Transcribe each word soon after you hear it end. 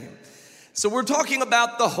So we're talking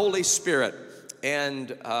about the Holy Spirit,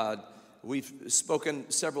 and we've spoken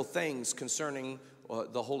several things concerning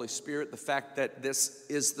the Holy Spirit, the fact that this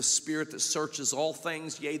is the Spirit that searches all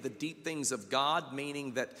things, yea, the deep things of God,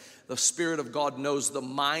 meaning that the Spirit of God knows the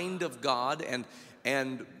mind of God,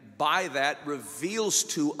 and by that reveals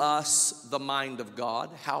to us the mind of God,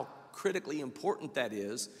 how critically important that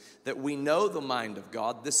is, that we know the mind of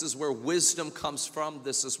God. This is where wisdom comes from.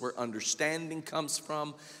 This is where understanding comes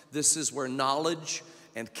from. This is where knowledge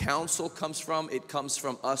and counsel comes from. It comes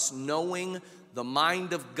from us knowing the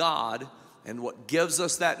mind of God, and what gives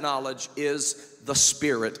us that knowledge is the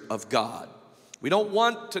Spirit of God. We don't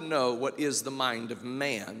want to know what is the mind of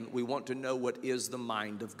man. We want to know what is the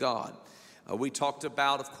mind of God. We talked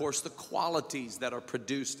about, of course, the qualities that are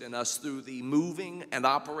produced in us through the moving and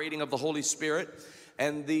operating of the Holy Spirit.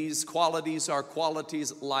 And these qualities are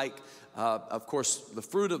qualities like, of course, the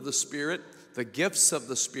fruit of the Spirit, the gifts of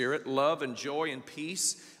the Spirit, love and joy and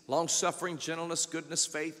peace, long-suffering, gentleness, goodness,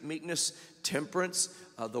 faith, meekness, temperance,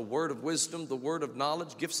 the word of wisdom, the word of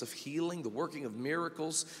knowledge, gifts of healing, the working of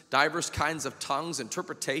miracles, diverse kinds of tongues,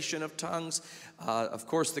 interpretation of tongues, of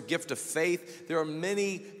course, the gift of faith. There are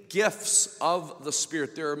many gifts of the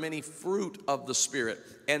Spirit. There are many fruit of the Spirit.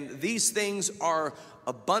 And these things are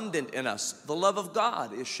abundant in us. The love of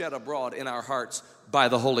God is shed abroad in our hearts by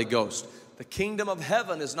the Holy Ghost. The kingdom of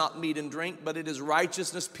heaven is not meat and drink, but it is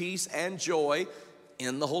righteousness, peace, and joy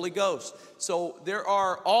in the Holy Ghost. So there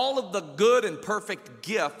are all of the good and perfect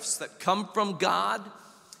gifts that come from God.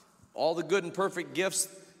 All the good and perfect gifts,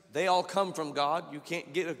 they all come from God. You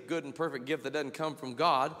can't get a good and perfect gift that doesn't come from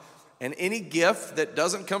God. And any gift that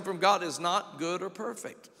doesn't come from God is not good or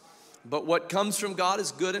perfect. But what comes from God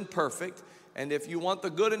is good and perfect. And if you want the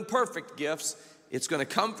good and perfect gifts, it's going to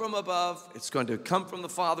come from above. It's going to come from the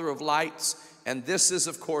Father of lights. And this is,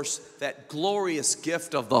 of course, that glorious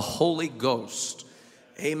gift of the Holy Ghost.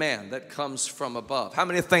 Amen. That comes from above. How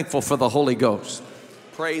many are thankful for the Holy Ghost?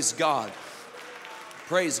 Praise God.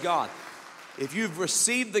 Praise God. If you've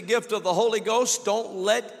received the gift of the Holy Ghost, don't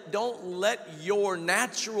let your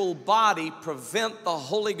natural body prevent the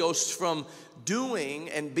Holy Ghost from doing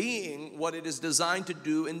and being what it is designed to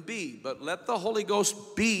do and be. But let the Holy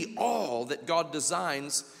Ghost be all that God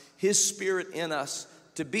designs His Spirit in us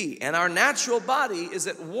to be. And our natural body is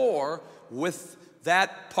at war with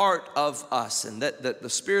that part of us, and that the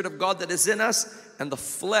Spirit of God that is in us and the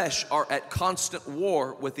flesh are at constant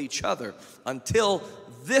war with each other until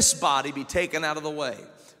this body be taken out of the way,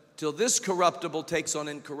 till this corruptible takes on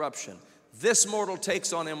incorruption, this mortal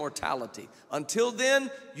takes on immortality. Until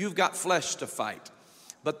then, you've got flesh to fight.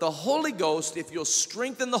 But the Holy Ghost, if you'll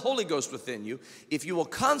strengthen the Holy Ghost within you, if you will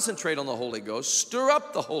concentrate on the Holy Ghost, stir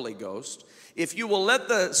up the Holy Ghost, if you will let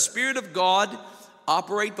the Spirit of God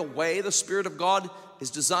operate the way the Spirit of God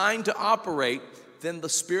is designed to operate, then the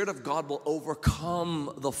Spirit of God will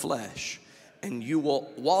overcome the flesh, and you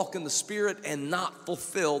will walk in the Spirit and not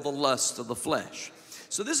fulfill the lust of the flesh.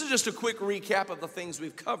 So this is just a quick recap of the things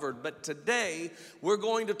we've covered, but today we're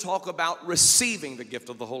going to talk about receiving the gift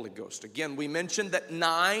of the Holy Ghost. Again, we mentioned that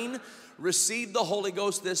 9 received the Holy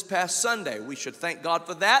Ghost this past Sunday. We should thank God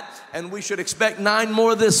for that, and we should expect 9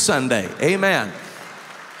 more this Sunday. Amen.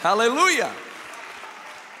 Hallelujah.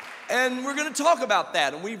 And we're going to talk about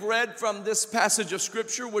that. And we've read from this passage of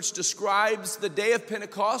Scripture which describes the day of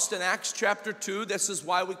Pentecost in Acts chapter 2. This is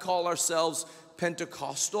why we call ourselves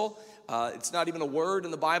Pentecostal. It's not even a word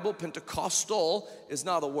in the Bible. Pentecostal is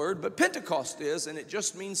not a word, but Pentecost is, and it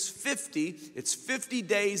just means 50. It's 50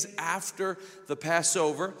 days after the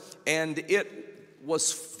Passover, and it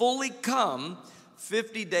was fully come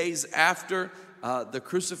 50 days after the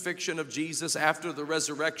crucifixion of Jesus, after the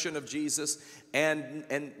resurrection of Jesus, and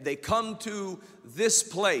they come to this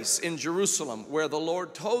place in Jerusalem where the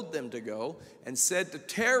Lord told them to go and said to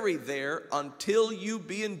tarry there until you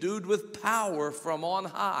be endued with power from on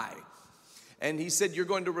high. And He said you're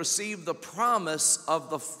going to receive the promise of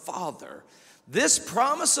the Father. This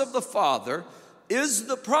promise of the Father is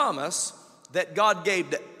the promise that God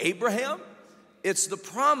gave to Abraham. It's the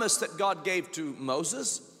promise that God gave to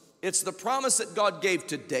Moses. It's the promise that God gave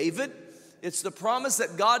to David. It's the promise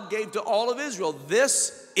that God gave to all of Israel.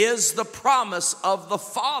 This is the promise of the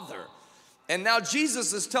Father. And now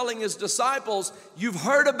Jesus is telling His disciples, you've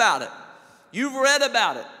heard about it. You've read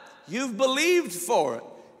about it. You've believed for it.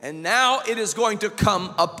 And now it is going to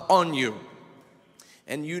come upon you.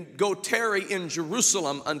 And you go tarry in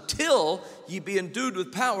Jerusalem until ye be endued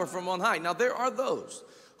with power from on high. Now there are those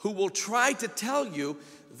who will try to tell you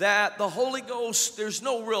that the Holy Ghost, there's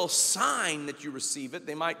no real sign that you receive it.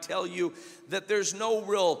 They might tell you that there's no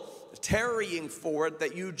real tarrying for it,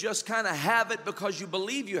 that you just kind of have it because you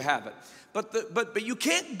believe you have it. But you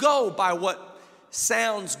can't go by what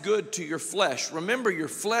sounds good to your flesh. Remember, your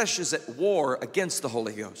flesh is at war against the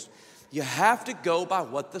Holy Ghost. You have to go by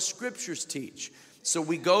what the Scriptures teach. So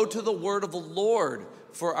we go to the Word of the Lord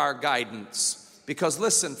for our guidance. Because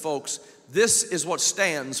listen, folks, this is what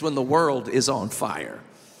stands when the world is on fire.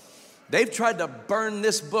 They've tried to burn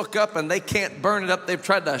this book up and they can't burn it up. They've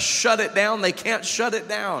tried to shut it down. They can't shut it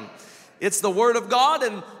down. It's the Word of God,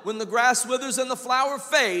 and when the grass withers and the flower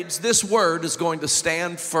fades, this Word is going to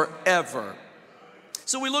stand forever.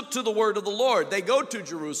 So we look to the Word of the Lord. They go to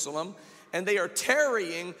Jerusalem and they are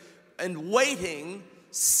tarrying and waiting,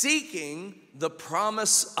 seeking the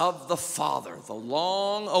promise of the Father, the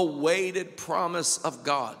long-awaited promise of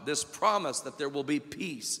God. This promise that there will be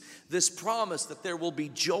peace, this promise that there will be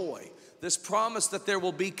joy, this promise that there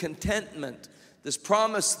will be contentment, this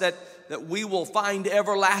promise that we will find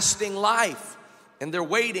everlasting life. And they're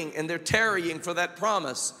waiting and they're tarrying for that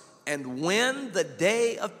promise. And when the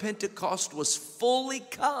day of Pentecost was fully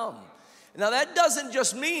come. Now that doesn't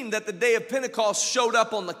just mean that the day of Pentecost showed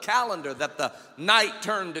up on the calendar, that the night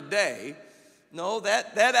turned to day. No,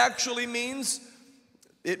 that actually means,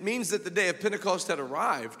 it means that the day of Pentecost had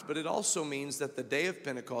arrived, but it also means that the day of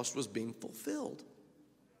Pentecost was being fulfilled.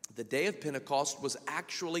 The day of Pentecost was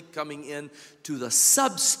actually coming in to the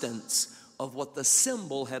substance of what the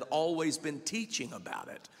symbol had always been teaching about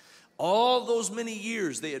it. All those many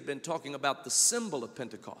years they had been talking about the symbol of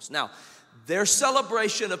Pentecost. Now, their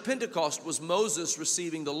celebration of Pentecost was Moses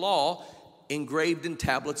receiving the law engraved in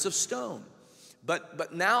tablets of stone.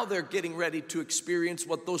 But now they're getting ready to experience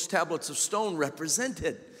what those tablets of stone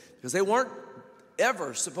represented, because they weren't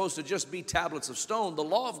ever supposed to just be tablets of stone. The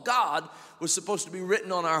law of God was supposed to be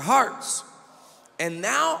written on our hearts. And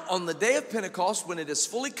now on the day of Pentecost, when it is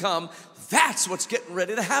fully come, that's what's getting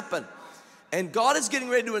ready to happen. And God is getting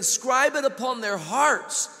ready to inscribe it upon their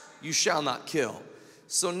hearts. You shall not kill.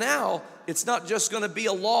 So now it's not just going to be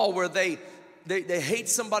a law where they hate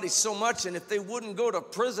somebody so much, and if they wouldn't go to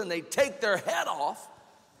prison, they'd take their head off.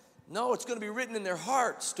 No, it's going to be written in their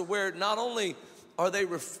hearts, to where not only are they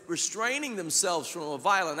restraining themselves from a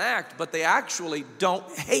violent act, but they actually don't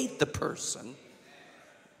hate the person.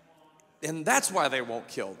 And that's why they won't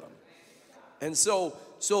kill them. And so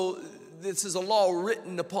this is a law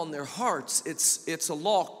written upon their hearts. It's a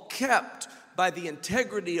law kept by the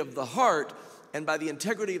integrity of the heart and by the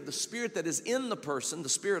integrity of the spirit that is in the person, the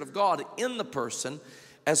Spirit of God in the person,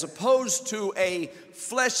 as opposed to a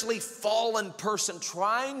fleshly fallen person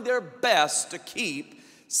trying their best to keep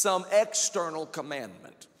some external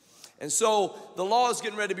commandment. And so the law is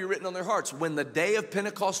getting ready to be written on their hearts. When the day of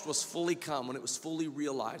Pentecost was fully come, when it was fully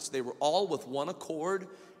realized, they were all with one accord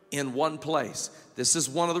in one place. This is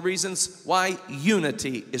one of the reasons why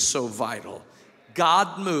unity is so vital.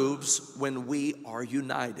 God moves when we are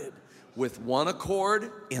united with one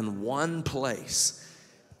accord in one place.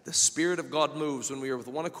 The Spirit of God moves when we are with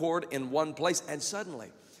one accord in one place. And suddenly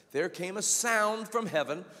there came a sound from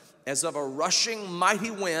heaven as of a rushing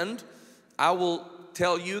mighty wind. I will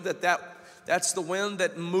tell you that's the wind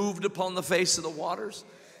that moved upon the face of the waters.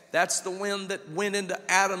 That's the wind that went into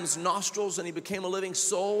Adam's nostrils and he became a living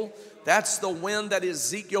soul. That's the wind that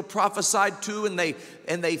Ezekiel prophesied to, and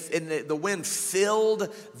the wind filled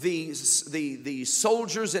the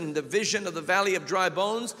soldiers in the vision of the valley of dry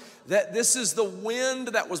bones. That this is the wind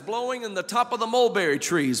that was blowing in the top of the mulberry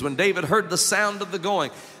trees when David heard the sound of the going.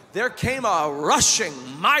 There came a rushing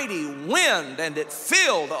mighty wind, and it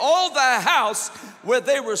filled all the house where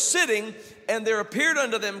they were sitting. And there appeared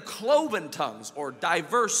unto them cloven tongues, or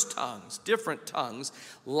diverse tongues, different tongues,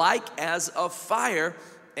 like as of fire.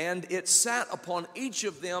 And it sat upon each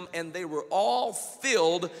of them, and they were all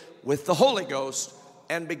filled with the Holy Ghost,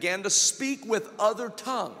 and began to speak with other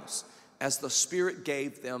tongues as the Spirit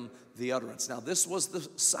gave them the utterance. Now, this was the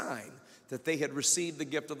sign that they had received the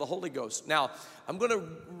gift of the Holy Ghost. Now, I'm going to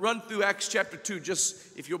run through Acts chapter 2,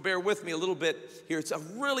 just if you'll bear with me a little bit here. It's a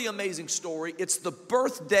really amazing story. It's the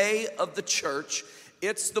birthday of the church.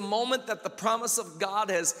 It's the moment that the promise of God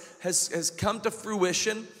has come to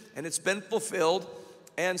fruition, and it's been fulfilled.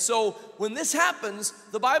 And so when this happens,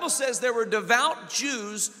 the Bible says there were devout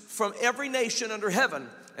Jews from every nation under heaven,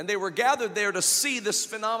 and they were gathered there to see this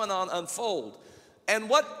phenomenon unfold. And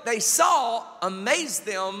what they saw amazed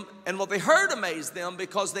them, and what they heard amazed them,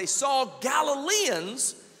 because they saw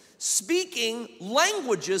Galileans speaking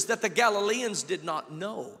languages that the Galileans did not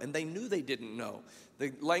know, and they knew they didn't know.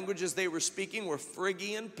 The languages they were speaking were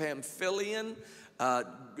Phrygian, Pamphylian,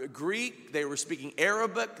 Greek, they were speaking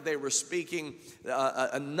Arabic, they were speaking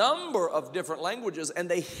a number of different languages, and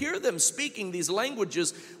they hear them speaking these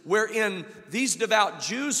languages wherein these devout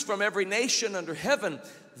Jews from every nation under heaven,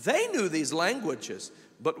 they knew these languages.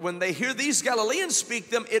 But when they hear these Galileans speak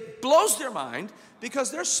them, it blows their mind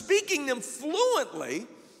because they're speaking them fluently,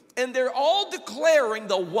 and they're all declaring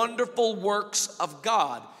the wonderful works of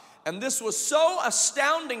God. And this was so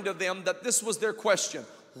astounding to them that this was their question.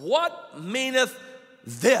 What meaneth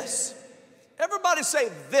this? Everybody say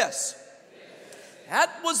this.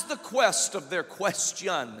 That was the quest of their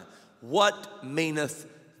question. What meaneth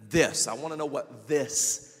this? I want to know what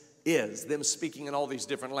this is. Them speaking in all these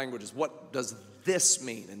different languages. What does this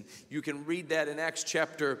mean? And you can read that in Acts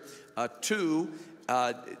chapter 2.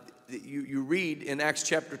 You read in Acts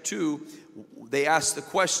chapter 2, they ask the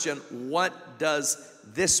question, what does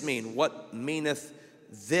this mean? What meaneth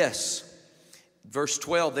this? Verse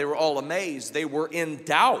 12, they were all amazed. They were in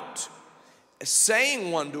doubt,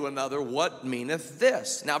 saying one to another, what meaneth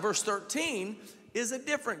this? Now, verse 13 is a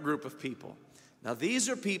different group of people. Now, these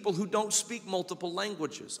are people who don't speak multiple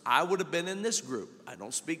languages. I would have been in this group. I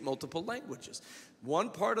don't speak multiple languages. One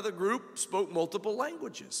part of the group spoke multiple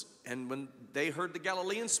languages. And when they heard the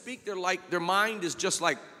Galileans speak, their mind is just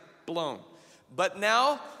like blown. But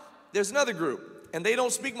now, there's another group. And they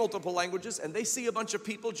don't speak multiple languages, and they see a bunch of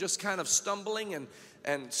people just kind of stumbling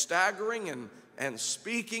and staggering and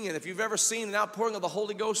speaking. And if you've ever seen an outpouring of the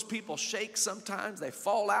Holy Ghost, people shake sometimes, they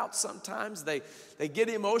fall out sometimes, they get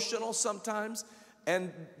emotional sometimes.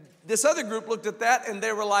 And this other group looked at that and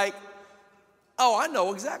they were like, oh, I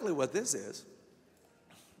know exactly what this is.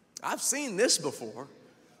 I've seen this before.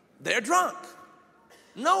 They're drunk.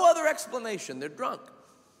 No other explanation, they're drunk.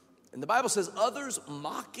 And the Bible says, others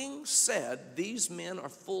mocking said, these men are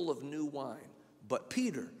full of new wine. But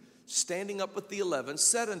Peter, standing up with the 11,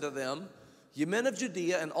 said unto them, ye men of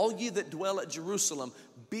Judea, and all ye that dwell at Jerusalem,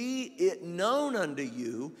 be it known unto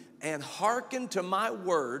you, and hearken to my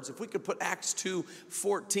words. If we could put Acts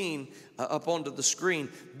 2:14 up onto the screen.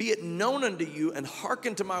 Be it known unto you, and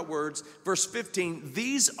hearken to my words. Verse 15,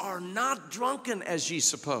 these are not drunken as ye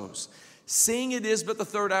suppose, seeing it is but the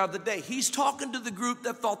third hour of the day. He's talking to the group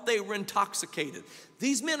that thought they were intoxicated.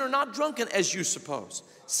 These men are not drunken as you suppose,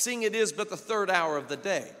 seeing it is but the third hour of the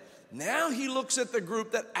day. Now he looks at the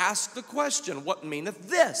group that asked the question, what meaneth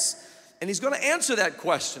this? And he's going to answer that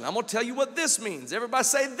question. I'm going to tell you what this means. Everybody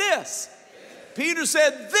say this. Yes. Peter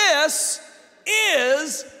said, this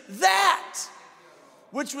is that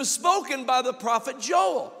which was spoken by the prophet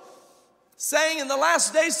Joel, saying, in the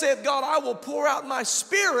last days, saith God, I will pour out my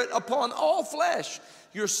spirit upon all flesh.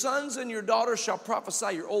 Your sons and your daughters shall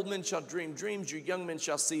prophesy. Your old men shall dream dreams. Your young men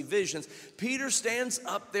shall see visions. Peter stands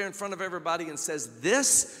up there in front of everybody and says,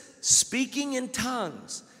 this speaking in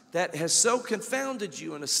tongues that has so confounded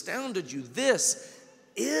you and astounded you, this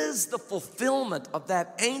is the fulfillment of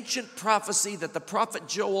that ancient prophecy that the prophet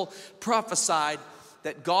Joel prophesied,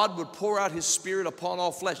 that God would pour out his spirit upon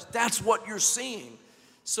all flesh. That's what you're seeing.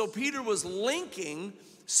 So Peter was linking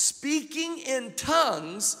speaking in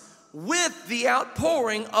tongues with the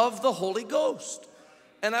outpouring of the Holy Ghost.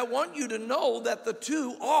 And I want you to know that the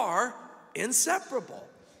two are inseparable.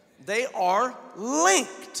 They are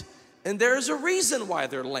linked. And there's a reason why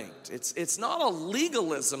they're linked. It's not a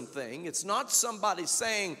legalism thing. It's not somebody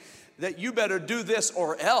saying that you better do this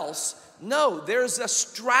or else. No, there's a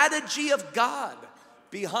strategy of God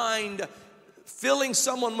behind filling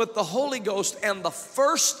someone with the Holy Ghost, and the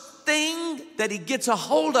first thing that he gets a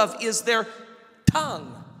hold of is their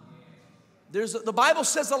tongue. The Bible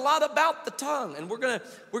says a lot about the tongue, and we're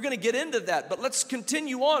gonna get into that. But let's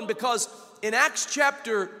continue on, because in Acts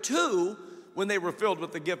chapter 2, when they were filled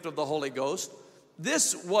with the gift of the Holy Ghost,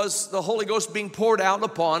 this was the Holy Ghost being poured out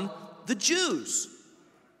upon the Jews.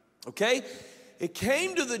 Okay? It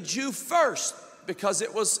came to the Jew first because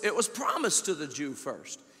it was promised to the Jew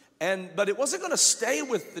first. But it wasn't going to stay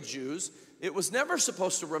with the Jews. It was never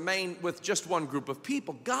supposed to remain with just one group of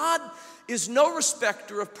people. God is no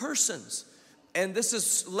respecter of persons. And this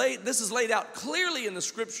is laid out clearly in the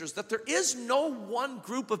scriptures, that there is no one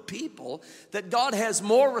group of people that God has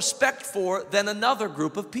more respect for than another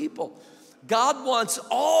group of people. God wants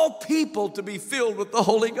all people to be filled with the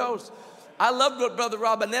Holy Ghost. I loved what Brother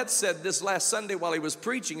Robinette said this last Sunday while he was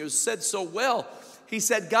preaching. It was said so well. He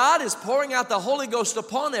said, God is pouring out the Holy Ghost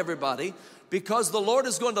upon everybody because the Lord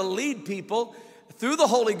is going to lead people through the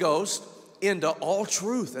Holy Ghost into all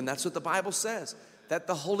truth. And that's what the Bible says, that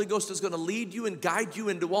the Holy Ghost is going to lead you and guide you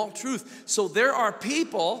into all truth. So there are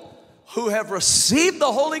people who have received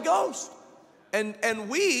the Holy Ghost. And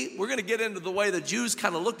we're going to get into the way the Jews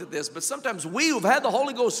kind of looked at this, but sometimes we who've had the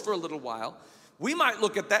Holy Ghost for a little while, We might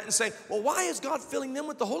look at that and say, well, why is God filling them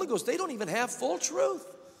with the Holy Ghost? They don't even have full truth.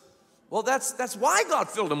 Well, that's why God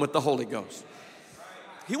filled them with the Holy Ghost.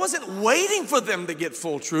 He wasn't waiting for them to get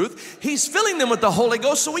full truth. He's filling them with the Holy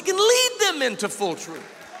Ghost so He can lead them into full truth.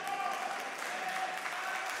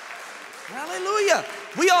 Hallelujah.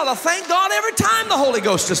 We ought to thank God every time the Holy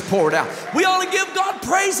Ghost is poured out. We ought to give God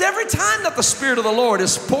praise every time that the Spirit of the Lord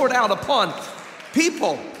is poured out upon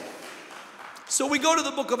people. So we go to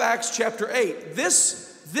the book of Acts chapter 8.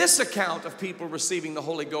 This account of people receiving the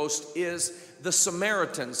Holy Ghost is the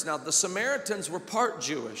Samaritans. Now, the Samaritans were part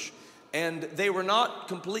Jewish, and they were not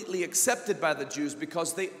completely accepted by the Jews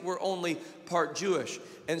because they were only part Jewish.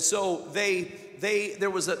 And so there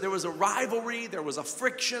was a rivalry, there was a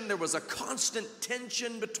friction, there was a constant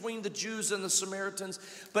tension between the Jews and the Samaritans.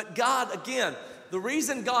 But God, again, the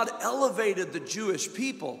reason God elevated the Jewish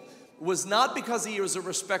people was not because He was a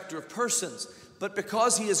respecter of persons, but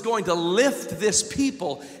because He is going to lift this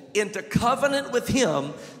people into covenant with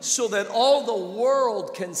Him so that all the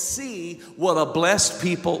world can see what a blessed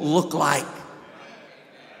people look like.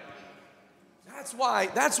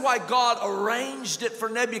 That's why God arranged it for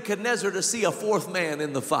Nebuchadnezzar to see a fourth man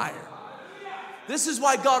in the fire. This is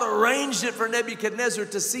why God arranged it for Nebuchadnezzar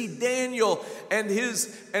to see Daniel and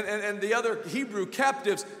the other Hebrew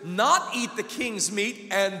captives not eat the king's meat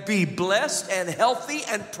and be blessed and healthy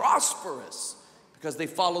and prosperous because they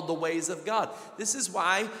followed the ways of God. This is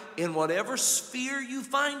why in whatever sphere you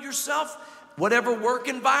find yourself, whatever work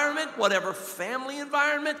environment, whatever family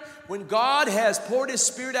environment, when God has poured His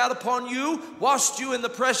Spirit out upon you, washed you in the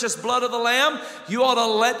precious blood of the Lamb, you ought to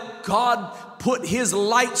let God put His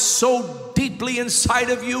light so deeply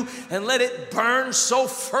inside of you and let it burn so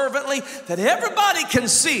fervently that everybody can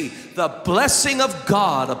see the blessing of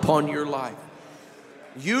God upon your life.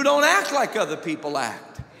 You don't act like other people act.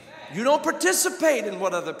 You don't participate in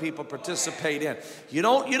what other people participate in. You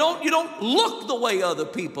don't look the way other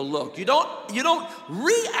people look. You don't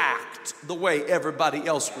react the way everybody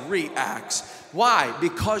else reacts. Why?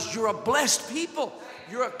 Because you're a blessed people.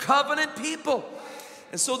 You're a covenant people.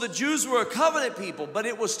 And so the Jews were a covenant people, but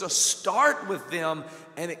it was to start with them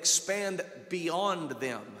and expand beyond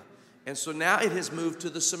them. And so now it has moved to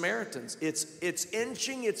the Samaritans. It's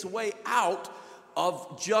inching its way out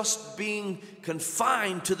of just being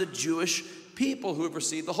confined to the Jewish people who have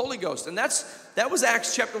received the Holy Ghost. And that was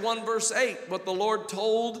Acts chapter 1 verse 8, what the Lord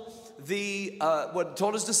told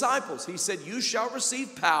His disciples. He said, you shall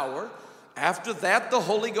receive power. After that, the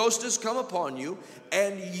Holy Ghost has come upon you,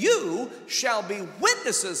 and you shall be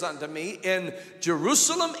witnesses unto me in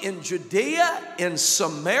Jerusalem, in Judea, in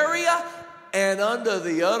Samaria, and unto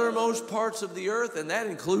the uttermost parts of the earth. And that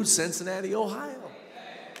includes Cincinnati, Ohio.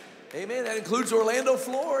 Amen. That includes Orlando,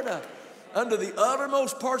 Florida, under the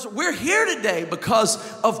uttermost parts. We're here today because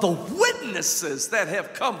of the witnesses that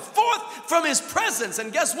have come forth from His presence.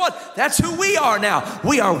 And guess what? That's who we are now.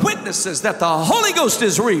 We are witnesses that the Holy Ghost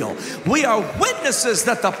is real. We are witnesses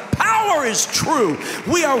that the power is true.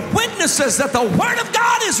 We are witnesses that the Word of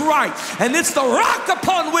God is right. And it's the rock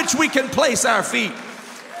upon which we can place our feet.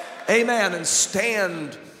 Amen. And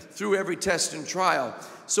stand through every test and trial.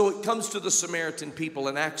 So it comes to the Samaritan people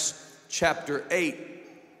in Acts chapter 8.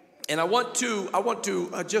 And I want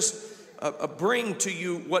to just bring to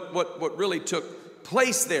you what really took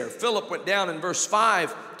place there. Philip went down in verse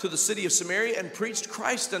 5 to the city of Samaria and preached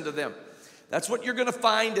Christ unto them. That's what you're going to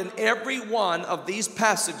find in every one of these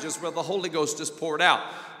passages where the Holy Ghost is poured out.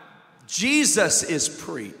 Jesus is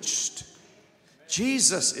preached.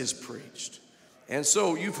 Jesus is preached. And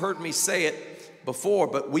so you've heard me say it before,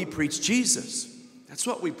 but we preach Jesus. That's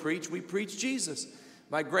what we preach. We preach Jesus.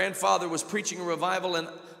 My grandfather was preaching a revival in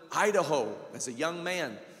Idaho as a young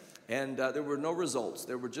man, and there were no results.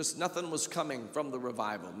 Nothing was coming from the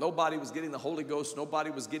revival. Nobody was getting the Holy Ghost. Nobody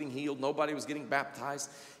was getting healed. Nobody was getting baptized.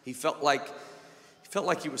 He felt like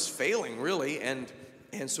he was failing, really, and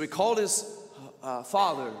so he called his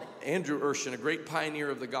father, Andrew Urshan, a great pioneer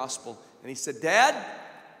of the gospel, and he said, Dad,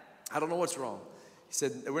 I don't know what's wrong. He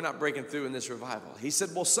said, we're not breaking through in this revival. He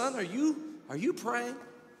said, well, son, are you praying?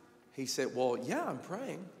 He said, well, yeah, I'm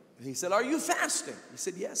praying. He said, are you fasting? He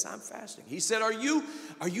said, yes, I'm fasting. He said, are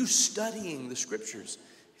you studying the scriptures?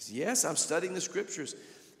 He said, yes, I'm studying the scriptures.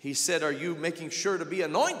 He said, are you making sure to be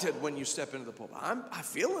anointed when you step into the pulpit? I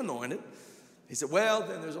feel anointed. He said, well,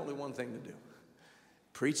 then there's only one thing to do.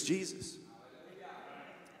 Preach Jesus.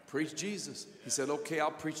 Preach Jesus. He said, okay,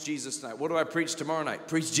 I'll preach Jesus tonight. What do I preach tomorrow night?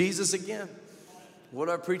 Preach Jesus again. What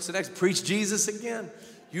do I preach the next? Preach Jesus again.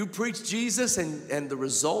 You preach Jesus and the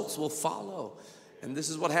results will follow. And this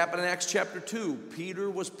is what happened in Acts chapter 2. Peter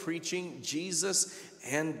was preaching Jesus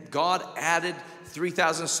and God added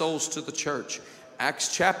 3,000 souls to the church.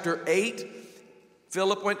 Acts chapter 8,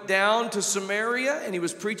 Philip went down to Samaria, and he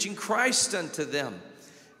was preaching Christ unto them.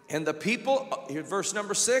 And the people, here, verse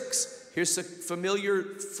number 6, here's a familiar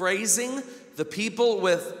phrasing. The people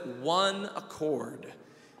with one accord,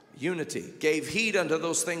 unity, gave heed unto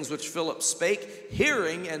those things which Philip spake,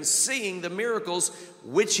 hearing and seeing the miracles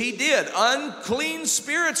which he did. Unclean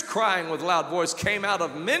spirits, crying with loud voice, came out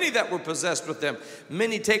of many that were possessed with them.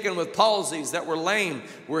 Many taken with palsies that were lame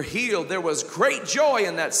were healed. There was great joy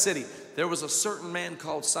in that city. There was a certain man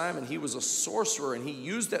called Simon. He was a sorcerer, and he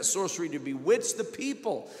used that sorcery to bewitch the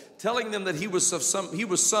people, telling them that he was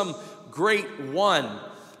some great one.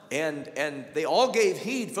 And they all gave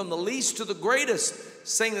heed, from the least to the greatest,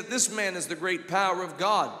 saying that this man is the great power of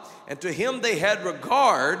God. And to him they had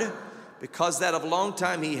regard, because that of long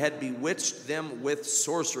time he had bewitched them with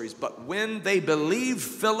sorceries. But when they believed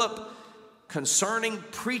Philip concerning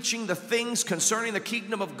preaching the things concerning the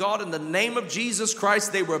kingdom of God in the name of Jesus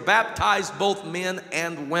Christ, they were baptized, both men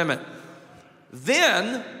and women.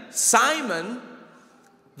 Then Simon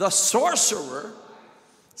the sorcerer,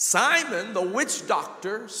 Simon the witch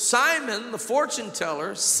doctor, Simon the fortune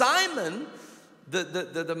teller, Simon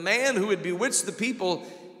the man who had bewitched the people,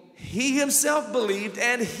 he himself believed,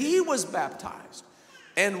 and he was baptized.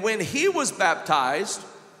 And when he was baptized,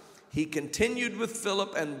 he continued with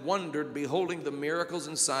Philip and wondered, beholding the miracles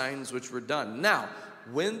and signs which were done. Now,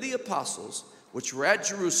 when the apostles, which were at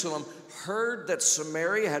Jerusalem, heard that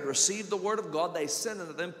Samaria had received the word of God, they sent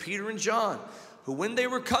unto them Peter and John, who when they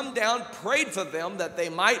were come down, prayed for them that they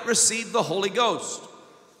might receive the Holy Ghost.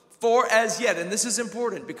 For as yet, and this is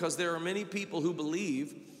important because there are many people who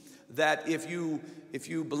believe that if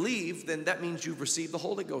you believe, then that means you've received the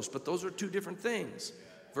Holy Ghost. But those are two different things.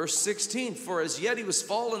 Verse 16, for as yet he was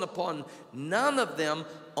fallen upon none of them,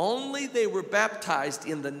 only they were baptized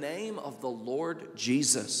in the name of the Lord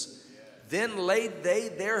Jesus. Then laid they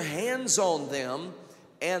their hands on them,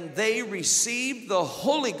 and they received the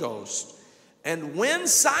Holy Ghost. And when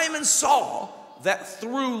Simon saw that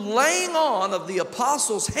through laying on of the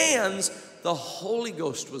apostles' hands, the Holy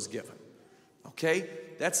Ghost was given. Okay,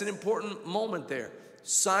 that's an important moment there.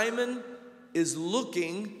 Simon is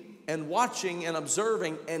looking and watching and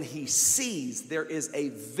observing, and he sees there is a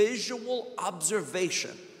visual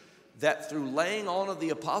observation that through laying on of the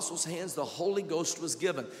apostles' hands, the Holy Ghost was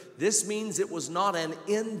given. This means it was not an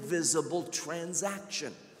invisible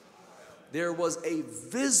transaction. There was a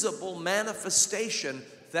visible manifestation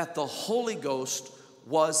that the Holy Ghost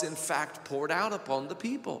was in fact poured out upon the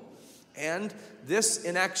people. And this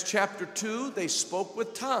in Acts chapter 2, they spoke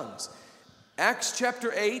with tongues. Acts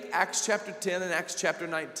chapter 8, Acts chapter 10, and Acts chapter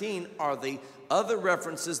 19 are the other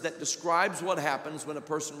references that describes what happens when a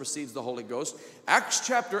person receives the Holy Ghost. Acts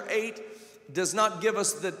chapter 8 does not give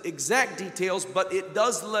us the exact details, but it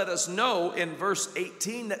does let us know in verse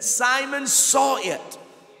 18 that Simon saw it,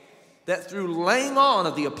 that through laying on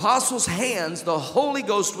of the apostles' hands, the Holy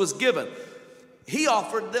Ghost was given. He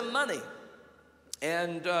offered them money.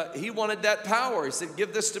 And he wanted that power. He said,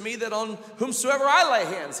 give this to me, that on whomsoever I lay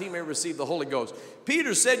hands, he may receive the Holy Ghost.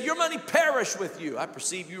 Peter said, your money perish with you. I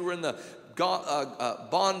perceive you were in the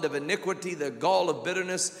bond of iniquity, the gall of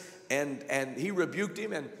bitterness. And he rebuked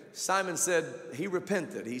him. And Simon said, he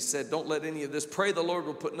repented. He said, don't let any of this. Pray the Lord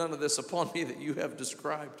will put none of this upon me that you have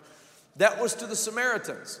described. That was to the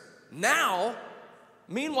Samaritans. Now,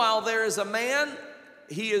 meanwhile, there is a man.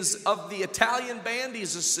 He is of the Italian band.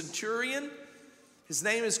 He's a centurion. His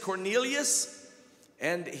name is Cornelius,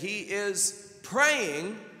 and he is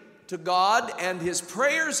praying to God, and his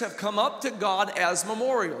prayers have come up to God as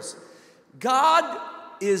memorials. God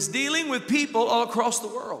is dealing with people all across the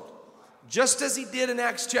world, just as he did in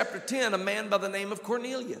Acts chapter 10, a man by the name of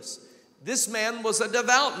Cornelius. This man was a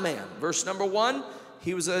devout man. Verse number 1,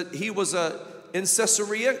 he was in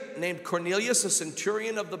Caesarea named Cornelius, a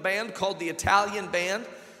centurion of the band called the Italian band.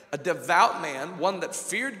 A devout man, one that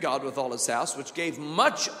feared God with all his house, which gave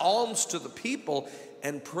much alms to the people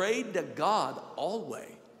and prayed to God always.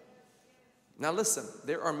 Now listen,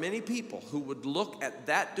 there are many people who would look at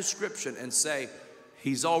that description and say,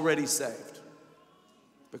 he's already saved.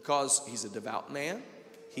 Because he's a devout man,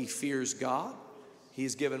 he fears God,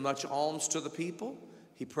 he's given much alms to the people,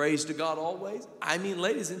 he prays to God always. I mean,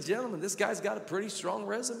 ladies and gentlemen, this guy's got a pretty strong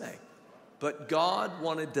resume. But God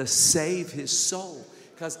wanted to save his soul.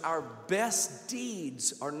 Because our best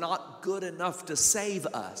deeds are not good enough to save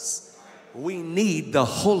us. We need the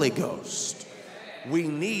Holy Ghost. We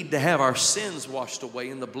need to have our sins washed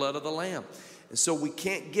away in the blood of the Lamb. And so we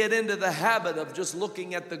can't get into the habit of just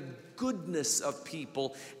looking at the goodness of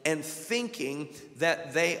people and thinking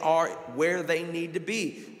that they are where they need to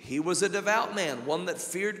be. He was a devout man, one that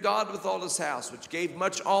feared God with all his house, which gave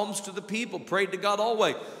much alms to the people, prayed to God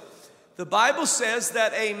always. The Bible says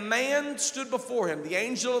that a man stood before him. The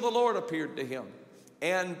angel of the Lord appeared to him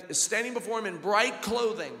and is standing before him in bright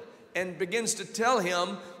clothing and begins to tell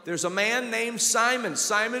him, there's a man named Simon,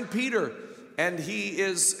 Simon Peter, and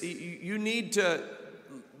you need to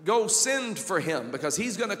go send for him because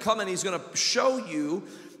he's going to come and he's going to show you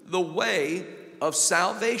the way of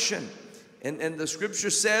salvation. And the scripture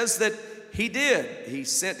says that he did. He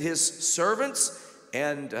sent his servants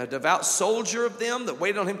and a devout soldier of them that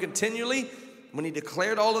waited on him continually. When he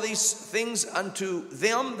declared all of these things unto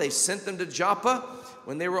them, they sent them to Joppa.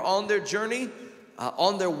 When they were on their journey,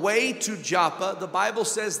 on their way to Joppa, the Bible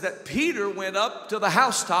says that Peter went up to the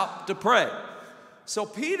housetop to pray. So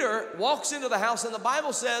Peter walks into the house, and the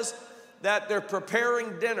Bible says that they're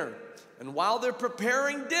preparing dinner. And while they're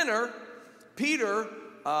preparing dinner, Peter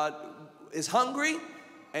is hungry,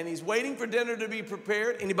 and he's waiting for dinner to be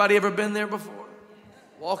prepared. Anybody ever been there before?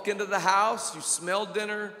 Walk into the house, you smell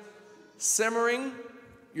dinner simmering,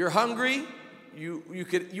 you're hungry,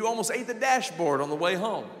 you almost ate the dashboard on the way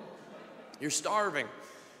home. You're starving.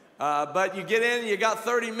 But you get in, you got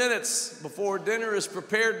 30 minutes before dinner is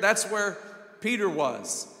prepared. That's where Peter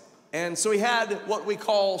was. And so he had what we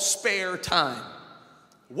call spare time.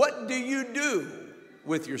 What do you do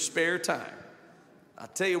with your spare time? I'll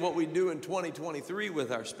tell you what we do in 2023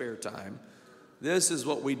 with our spare time. This is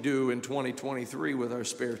what we do in 2023 with our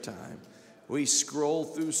spare time. We scroll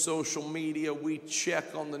through social media, we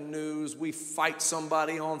check on the news, we fight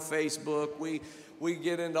somebody on Facebook, we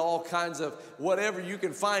get into all kinds of whatever you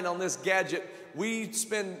can find on this gadget. We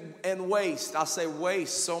spend and waste, I say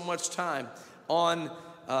waste so much time on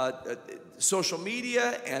social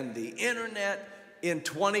media and the internet in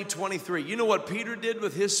 2023. You know what Peter did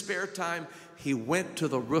with his spare time? He went to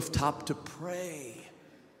the rooftop to pray.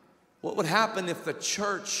 What would happen if the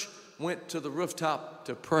church went to the rooftop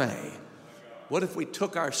to pray? What if we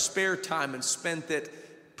took our spare time and spent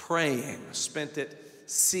it praying, spent it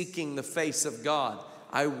seeking the face of God?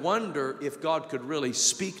 I wonder if God could really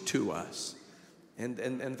speak to us. And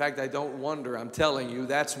in fact, I don't wonder, I'm telling you,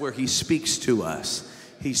 that's where he speaks to us.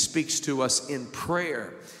 He speaks to us in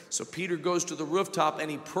prayer. So Peter goes to the rooftop and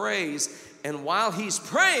he prays. And while he's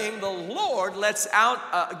praying, the Lord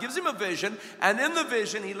gives him a vision. And in the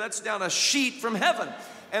vision, he lets down a sheet from heaven.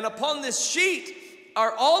 And upon this sheet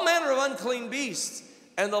are all manner of unclean beasts.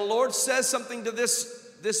 And the Lord says something to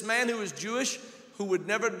this man who is Jewish, who would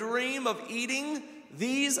never dream of eating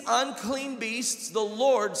these unclean beasts. The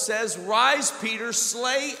Lord says, "Rise, Peter,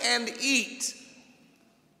 slay and eat."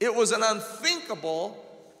 It was an unthinkable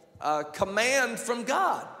command from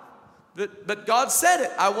God. But God said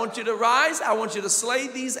it. I want you to rise, I want you to slay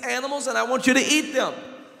these animals, and I want you to eat them.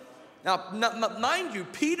 Now, mind you,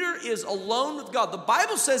 Peter is alone with God. The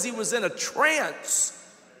Bible says he was in a trance.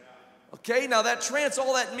 Okay, now that trance,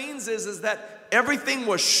 all that means is that everything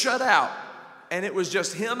was shut out, and it was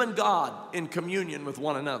just him and God in communion with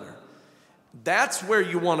one another. That's where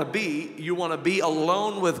you want to be. You want to be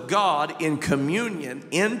alone with God in communion,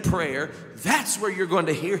 in prayer. That's where you're going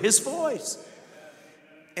to hear his voice.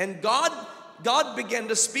 And God began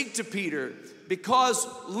to speak to Peter, because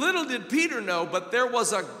little did Peter know, but there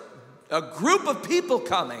was a group of people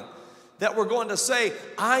coming that were going to say,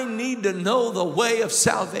 "I need to know the way of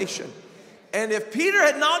salvation." And if Peter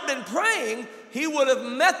had not been praying, he would have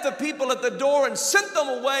met the people at the door and sent them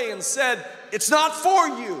away and said, "It's not for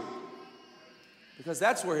you." Because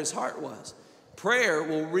that's where his heart was. Prayer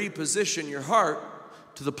will reposition your heart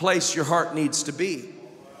to the place your heart needs to be.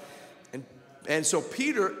 And so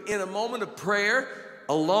Peter, in a moment of prayer,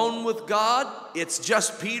 alone with God, it's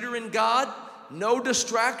just Peter and God, no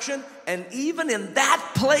distraction. And even in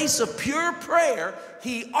that place of pure prayer,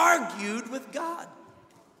 he argued with God.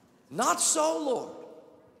 "Not so, Lord.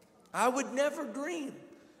 I would never dream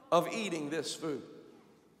of eating this food."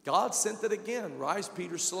 God sent it again. "Rise,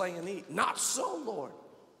 Peter, slay and eat." "Not so, Lord."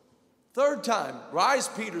 Third time, "Rise,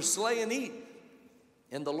 Peter, slay and eat."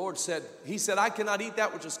 And the Lord said, he said, "I cannot eat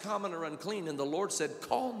that which is common or unclean." And the Lord said,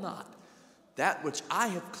 "Call not that which I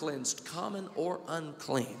have cleansed common or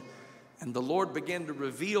unclean." And the Lord began to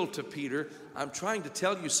reveal to Peter, "I'm trying to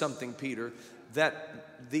tell you something, Peter,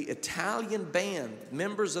 that the Italian band,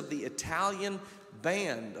 members of the Italian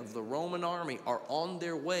band of the Roman army are on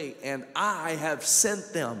their way, and I have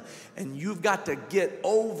sent them. And you've got to get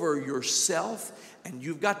over yourself, and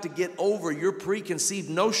you've got to get over your preconceived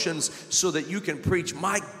notions so that you can preach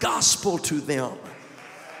my gospel to them."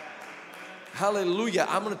 Hallelujah.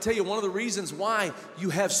 I'm going to tell you one of the reasons why you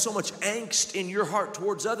have so much angst in your heart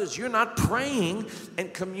towards others. You're not praying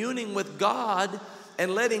and communing with God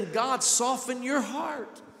and letting God soften your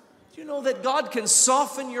heart. Do you know that God can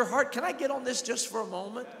soften your heart? Can I get on this just for a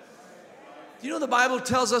moment? Do you know the Bible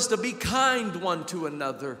tells us to be kind one to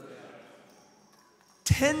another?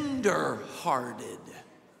 Tender-hearted.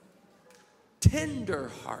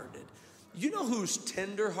 Tender-hearted. You know who's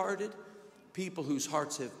tender-hearted? People whose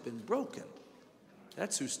hearts have been broken.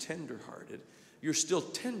 That's who's tender-hearted. You're still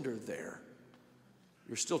tender there.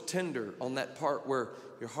 You're still tender on that part where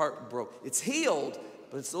your heart broke. It's healed,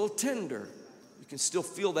 but it's a little tender. You can still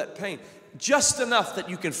feel that pain. Just enough that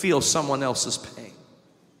you can feel someone else's pain.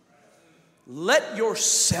 Let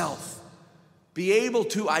yourself be able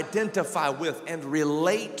to identify with and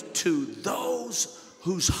relate to those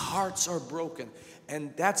whose hearts are broken.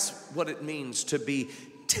 And that's what it means to be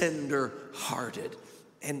tender-hearted.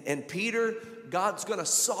 And Peter, God's going to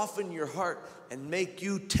soften your heart and make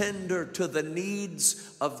you tender to the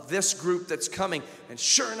needs of this group that's coming. And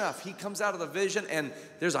sure enough, he comes out of the vision and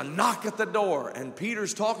there's a knock at the door. And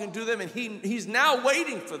Peter's talking to them and he's now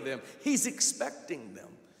waiting for them. He's expecting them.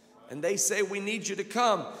 And they say, we need you to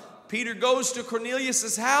come. Peter goes to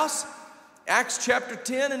Cornelius' house, Acts chapter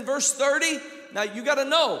 10 and verse 30. Now you got to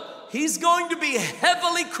know, he's going to be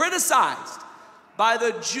heavily criticized by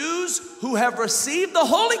the Jews who have received the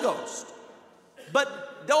Holy Ghost,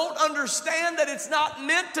 but don't understand that it's not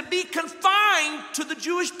meant to be confined to the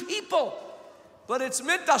Jewish people, but it's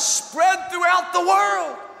meant to spread throughout the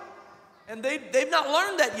world. And they've not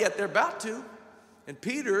learned that yet. They're about to. And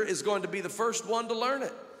Peter is going to be the first one to learn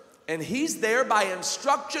it. And he's there by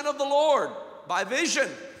instruction of the Lord, by vision.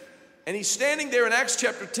 And he's standing there in Acts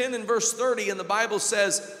chapter 10 and verse 30, and the Bible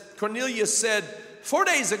says, Cornelius said, 4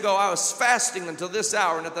 days ago I was fasting until this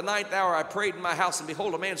hour, and at the 9th hour I prayed in my house, and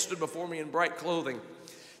behold, a man stood before me in bright clothing.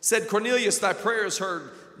 Said, Cornelius, thy prayer is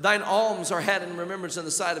heard, thine alms are had in remembrance in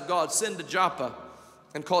the sight of God. Send to Joppa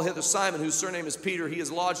and call hither Simon, whose surname is Peter. He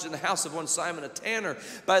is lodged in the house of one Simon, a tanner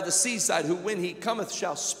by the seaside, who when he cometh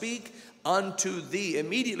shall speak unto thee.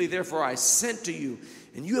 Immediately therefore I sent to you,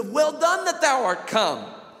 and you have well done that thou art come.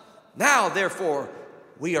 Now therefore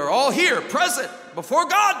we are all here present before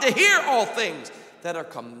God to hear all things that are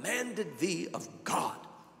commanded thee of God.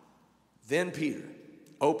 Then Peter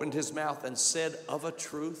opened his mouth and said, of a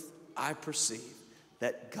truth I perceive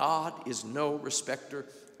that God is no respecter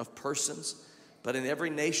of persons, but in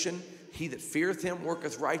every nation he that feareth him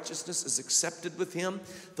worketh righteousness is accepted with him.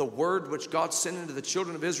 The word which God sent into the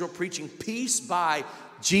children of Israel, preaching peace by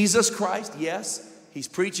Jesus Christ. Yes, he's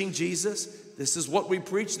preaching Jesus. This is what we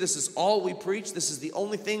preach. This is all we preach. This is the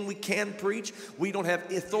only thing we can preach. We don't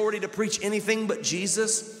have authority to preach anything but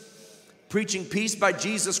Jesus. Preaching peace by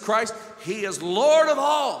Jesus Christ. He is Lord of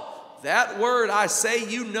all. That word I say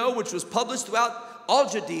you know, which was published throughout all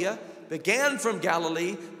Judea, began from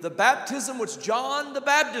Galilee, the baptism which John the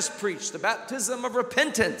Baptist preached, the baptism of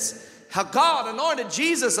repentance. How God anointed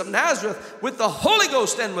Jesus of Nazareth with the Holy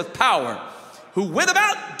Ghost and with power, who went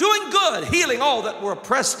about doing good, healing all that were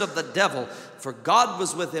oppressed of the devil. For God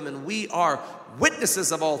was with him, and we are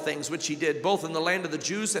witnesses of all things which he did, both in the land of the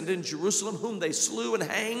Jews and in Jerusalem, whom they slew and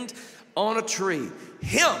hanged on a tree.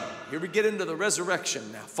 Him, here we get into the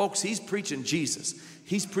resurrection now. Folks, he's preaching Jesus.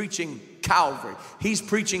 He's preaching Calvary. He's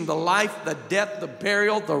preaching the life, the death, the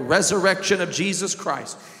burial, the resurrection of Jesus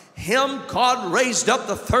Christ. Him God raised up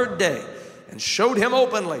the third day and showed him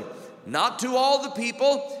openly, not to all the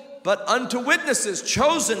people, but unto witnesses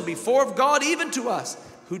chosen before of God, even to us,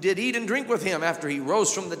 who did eat and drink with him after he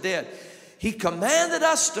rose from the dead. He commanded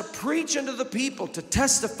us to preach unto the people, to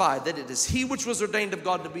testify that it is he which was ordained of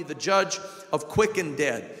God to be the judge of quick and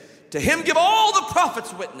dead. To him give all the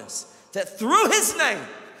prophets witness, that through his name,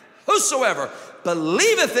 whosoever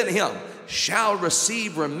believeth in him shall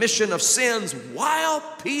receive remission of sins, while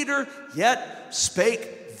Peter yet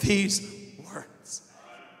spake these words.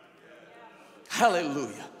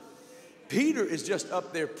 Hallelujah. Peter is just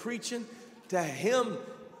up there preaching. To him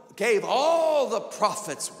gave all the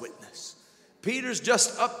prophets witness. Peter's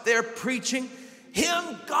just up there preaching. Him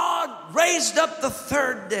God raised up the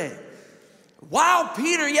third day. While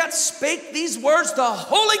Peter yet spake these words, the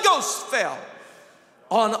Holy Ghost fell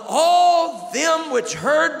on all them which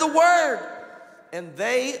heard the word. And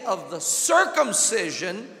they of the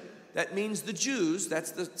circumcision, that means the Jews,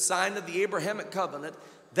 that's the sign of the Abrahamic covenant,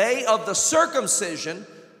 they of the circumcision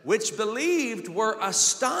which believed were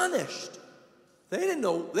astonished. They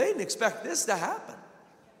didn't expect this to happen.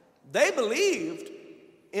 They believed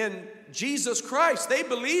in Jesus Christ. They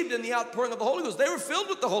believed in the outpouring of the Holy Ghost. They were filled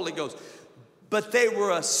with the Holy Ghost. But they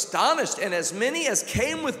were astonished, and as many as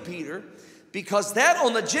came with Peter because that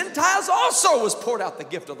on the Gentiles also was poured out the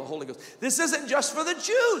gift of the Holy Ghost. This isn't just for the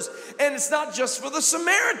Jews, and it's not just for the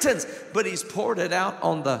Samaritans, but he's poured it out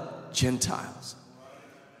on the Gentiles.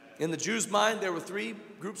 In the Jews' mind, there were three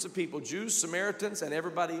groups of people: Jews, Samaritans, and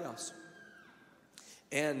everybody else.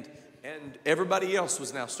 And everybody else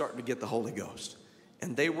was now starting to get the Holy Ghost.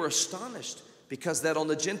 And they were astonished, because that on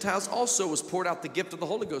the Gentiles also was poured out the gift of the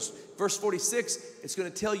Holy Ghost. Verse 46, it's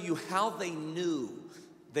going to tell you how they knew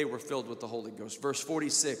they were filled with the Holy Ghost. Verse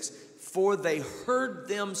 46, for they heard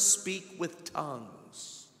them speak with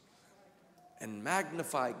tongues and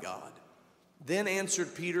magnify God. Then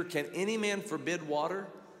answered Peter, can any man forbid water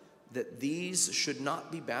that these should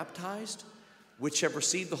not be baptized, which have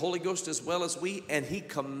received the Holy Ghost as well as we? And he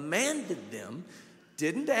commanded them,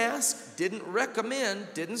 didn't ask, didn't recommend,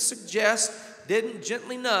 didn't suggest, didn't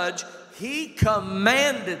gently nudge. He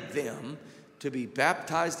commanded them to be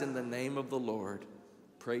baptized in the name of the Lord.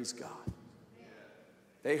 Praise God.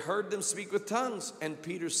 They heard them speak with tongues, and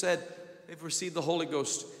Peter said, they've received the Holy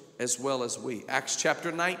Ghost as well as we. Acts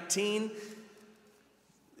chapter 19,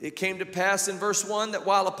 it came to pass in verse 1 that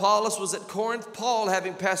while Apollos was at Corinth, Paul,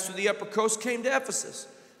 having passed through the upper coast, came to Ephesus,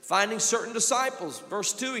 finding certain disciples.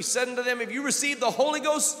 Verse 2, he said unto them, have you received the Holy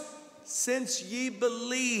Ghost since ye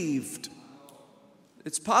believed?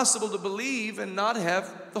 It's possible to believe and not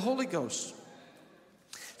have the Holy Ghost.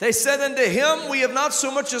 They said unto him, we have not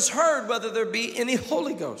so much as heard whether there be any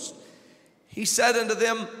Holy Ghost. He said unto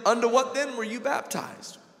them, unto what then were you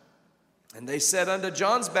baptized? And they said, unto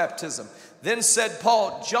John's baptism. Then said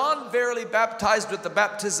Paul, John verily baptized with the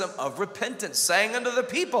baptism of repentance, saying unto the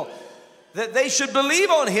people that they should believe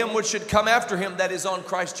on him which should come after him, that is, on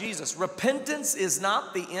Christ Jesus. Repentance is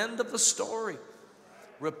not the end of the story.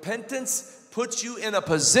 Repentance puts you in a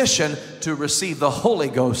position to receive the Holy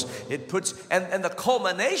Ghost. It puts, and the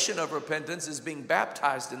culmination of repentance is being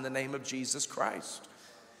baptized in the name of Jesus Christ.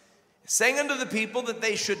 Saying unto the people that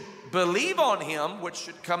they should believe on him, which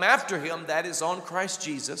should come after him, that is, on Christ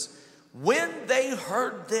Jesus. When they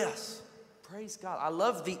heard this, praise God, I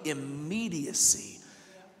love the immediacy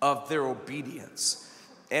of their obedience.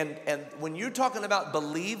 And when you're talking about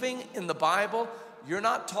believing in the Bible, you're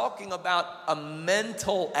not talking about a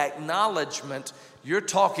mental acknowledgement. You're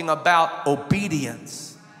talking about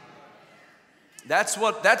obedience. That's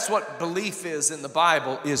what belief is in the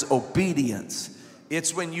Bible, is obedience.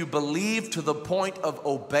 It's when you believe to the point of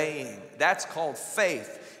obeying. That's called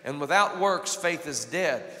faith. And without works, faith is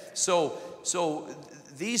dead. So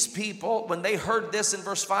these people, when they heard this in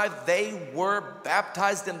verse 5, they were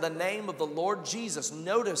baptized in the name of the Lord Jesus.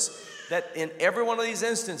 Notice that in every one of these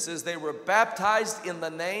instances, they were baptized in the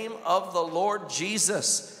name of the Lord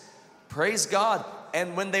Jesus. Praise God.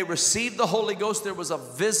 And when they received the Holy Ghost, there was a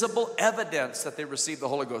visible evidence that they received the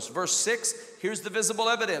Holy Ghost. Verse 6, here's the visible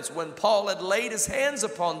evidence. When Paul had laid his hands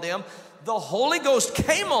upon them, the Holy Ghost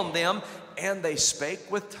came on them, and they spake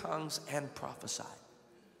with tongues and prophesied.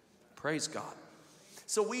 Praise God.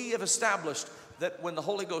 So we have established that when the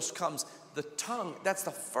Holy Ghost comes, the tongue, that's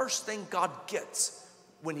the first thing God gets.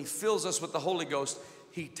 When he fills us with the Holy Ghost,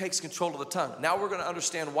 he takes control of the tongue. Now we're going to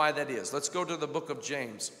understand why that is. Let's go to the book of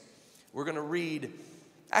James. We're going to read,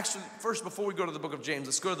 actually, first, before we go to the book of James,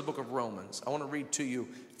 let's go to the book of Romans. I want to read to you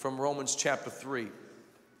from Romans chapter 3.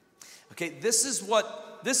 Okay, this is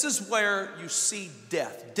where you see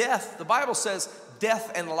death. Death, the Bible says,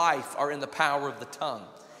 death and life are in the power of the tongue.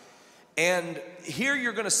 And here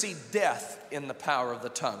you're going to see death in the power of the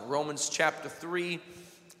tongue. Romans chapter 3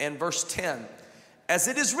 and verse 10. As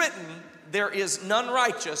it is written, there is none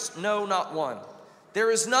righteous, no, not one. There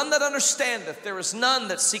is none that understandeth, there is none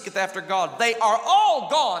that seeketh after God. They are all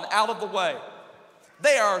gone out of the way.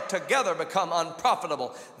 They are together become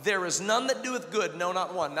unprofitable. There is none that doeth good, no,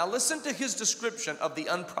 not one. Now listen to his description of the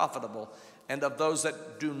unprofitable and of those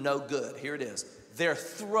that do no good. Here it is. Their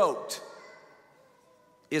throat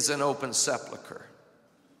is an open sepulcher.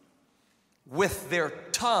 With their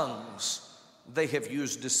tongues they have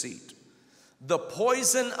used deceit. The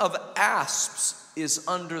poison of asps is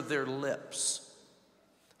under their lips,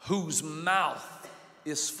 whose mouth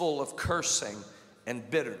is full of cursing and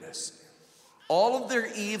bitterness. All of their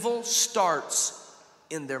evil starts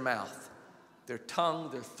in their mouth. Their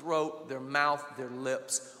tongue, their throat, their mouth, their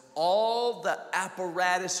lips. All the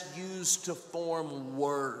apparatus used to form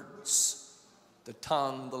words. The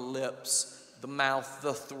tongue, the lips, the mouth,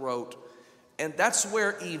 the throat. And that's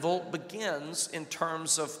where evil begins in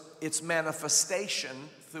terms of its manifestation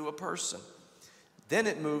through a person. Then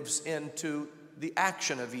it moves into the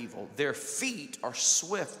action of evil. Their feet are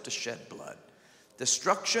swift to shed blood.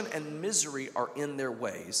 Destruction and misery are in their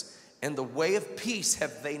ways, and the way of peace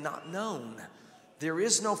have they not known. There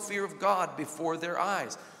is no fear of God before their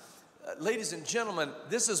eyes. Ladies and gentlemen,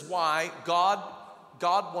 this is why God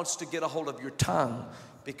wants to get a hold of your tongue,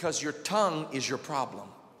 because your tongue is your problem.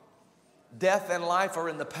 Death and life are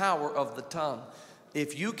in the power of the tongue.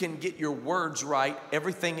 If you can get your words right,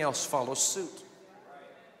 everything else follows suit.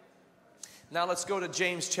 Now let's go to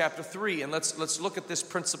James chapter 3, and let's look at this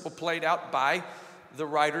principle played out by the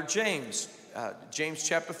writer James. James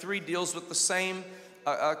chapter 3 deals with the same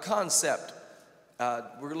concept.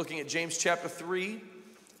 We're looking at James chapter 3,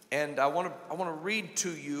 and I want to read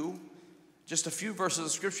to you just a few verses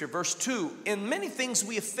of scripture. Verse 2, in many things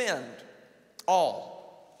we offend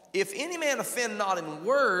all. If any man offend not in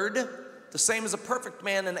word, the same as a perfect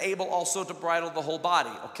man, and able also to bridle the whole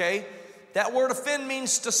body. Okay? That word offend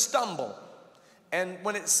means to stumble. And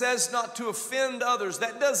when it says not to offend others,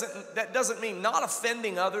 that doesn't mean not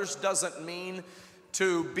offending others doesn't mean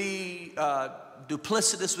to be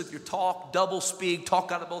duplicitous with your talk, double speak,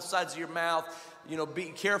 talk out of both sides of your mouth,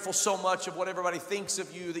 be careful so much of what everybody thinks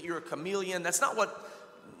of you that you're a chameleon. That's not what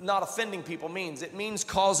not offending people means. It means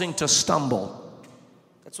causing to stumble.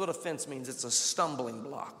 That's what offense means. It's a stumbling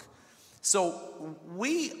block. So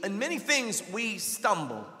in many things, we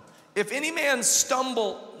stumble. If any man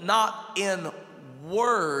stumble not in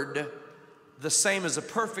word, the same as a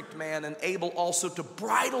perfect man, and able also to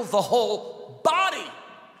bridle the whole body.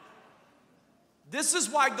 This is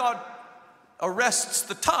why God arrests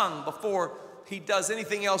the tongue before he does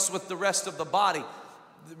anything else with the rest of the body.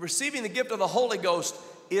 Receiving the gift of the Holy Ghost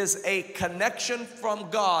is a connection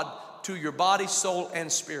from God to your body, soul,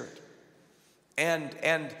 and spirit. And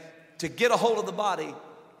to get a hold of the body,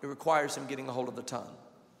 it requires him getting a hold of the tongue.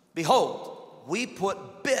 Behold, we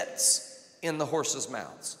put bits in the horses'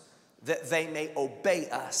 mouths, that they may obey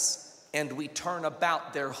us, and we turn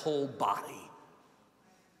about their whole body.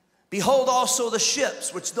 Behold also the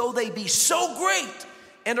ships, which though they be so great,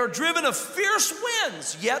 and are driven of fierce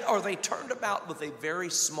winds, yet are they turned about with a very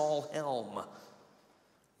small helm,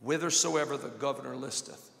 whithersoever the governor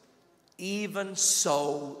listeth. Even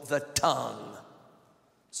so the tongue.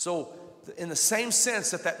 So in the same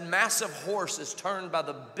sense that massive horse is turned by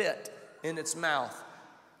the bit in its mouth,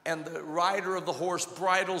 and the rider of the horse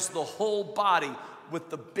bridles the whole body with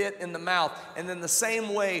the bit in the mouth. And in the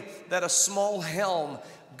same way that a small helm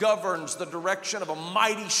governs the direction of a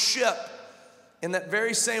mighty ship, in that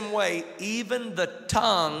very same way, even the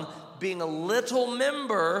tongue, being a little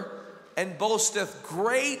member, and boasteth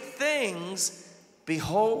great things,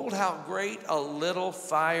 behold how great a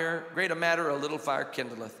matter a little fire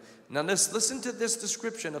kindleth. Now listen to this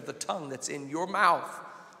description of the tongue that's in your mouth.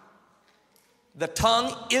 The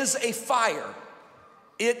tongue is a fire.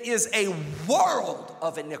 It is a world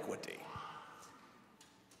of iniquity.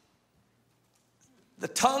 The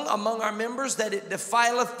tongue among our members, that it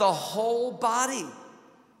defileth the whole body.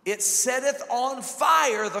 It setteth on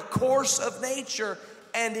fire the course of nature,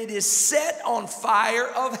 and it is set on fire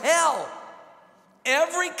of hell.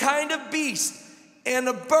 Every kind of beast and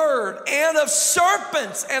of bird and of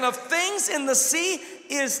serpents and of things in the sea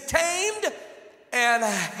is tamed and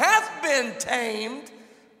hath been tamed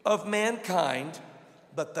of mankind,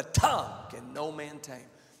 but the tongue can no man tame.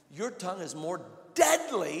 Your tongue is more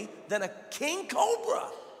deadly than a king cobra.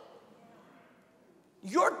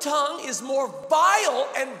 Your tongue is more vile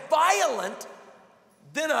and violent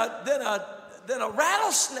than a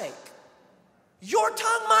rattlesnake. Your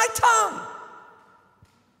tongue, my tongue.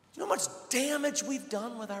 Do you know how much damage we've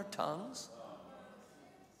done with our tongues?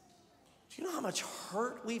 Do you know how much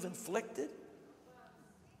hurt we've inflicted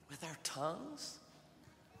with our tongues?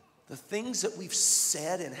 The things that we've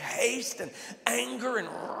said in haste and anger and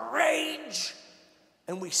rage,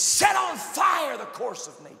 and we set on fire the course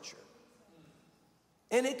of nature.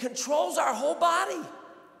 And it controls our whole body.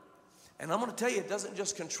 And I'm going to tell you, it doesn't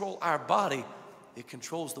just control our body, it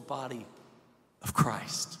controls the body of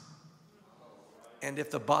Christ. And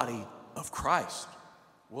if the body of Christ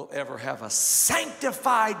will ever have a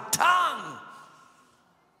sanctified tongue,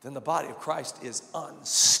 then the body of Christ is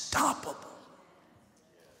unstoppable.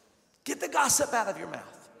 Get the gossip out of your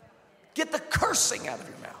mouth. Get the cursing out of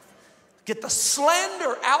your mouth. Get the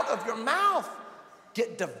slander out of your mouth.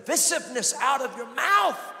 Get divisiveness out of your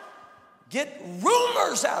mouth. Get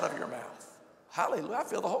rumors out of your mouth. Hallelujah, I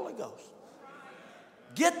feel the Holy Ghost.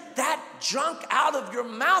 Get that junk out of your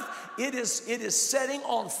mouth. It is setting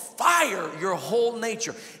on fire your whole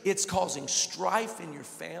nature. It's causing strife in your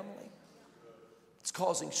family. It's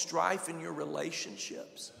causing strife in your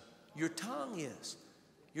relationships. Your tongue is.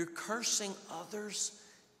 You're cursing others.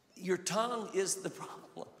 Your tongue is the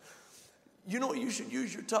problem. You know what you should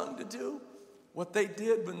use your tongue to do? What they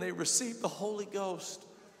did when they received the Holy Ghost.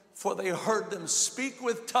 for they heard them speak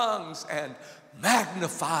with tongues and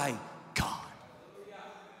magnify God.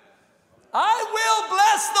 I will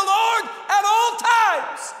bless the Lord at all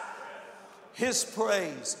times. His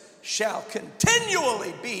praise shall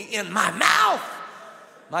continually be in my mouth.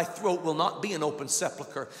 My throat will not be an open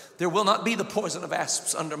sepulcher. There will not be the poison of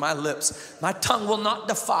asps under my lips. My tongue will not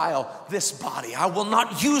defile this body. I will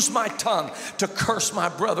not use my tongue to curse my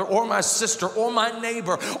brother or my sister or my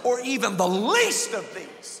neighbor or even the least of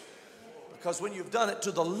these. Because when you've done it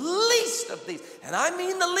to the least of these, and I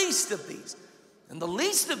mean the least of these, and the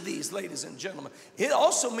least of these, ladies and gentlemen, it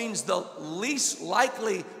also means the least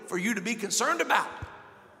likely for you to be concerned about.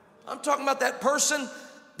 I'm talking about that person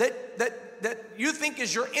that you think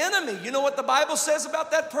is your enemy. You know what the Bible says about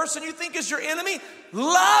that person you think is your enemy?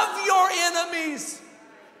 Love your enemies.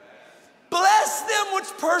 Bless them which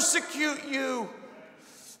persecute you.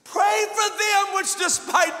 Pray for them which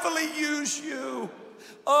despitefully use you.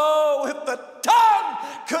 Oh, if the tongue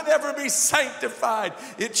could ever be sanctified,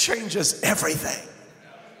 it changes everything.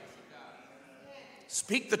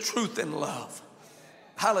 Speak the truth in love.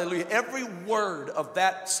 Hallelujah. Every word of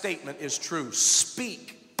that statement is true.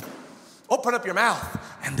 Speak. Open up your mouth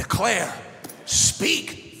and declare.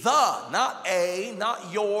 Speak the, not a,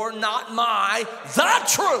 not your, not my, the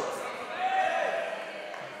truth.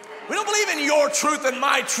 We don't believe in your truth and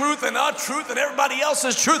my truth and our truth and everybody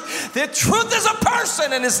else's truth. The truth is a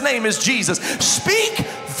person and his name is Jesus. Speak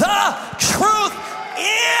the truth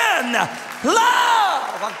in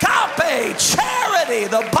love, agape, charity,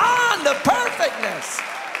 the bond of perfectness.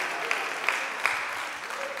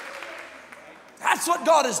 That's what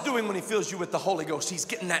God is doing when he fills you with the Holy Ghost. He's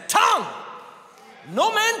getting that tongue.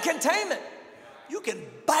 No man can tame it. You can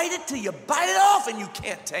bite it till you bite it off and you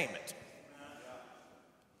can't tame it.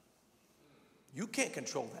 You can't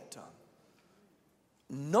control that tongue.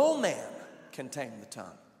 No man can tame the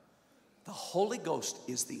tongue. The Holy Ghost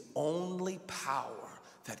is the only power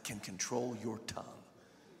that can control your tongue.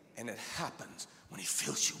 And it happens when he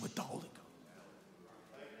fills you with the Holy Ghost.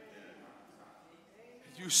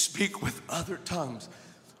 You speak with other tongues,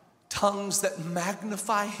 tongues that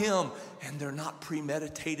magnify him, and they're not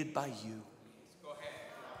premeditated by you.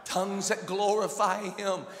 Tongues that glorify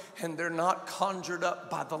him, and they're not conjured up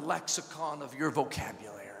by the lexicon of your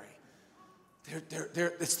vocabulary.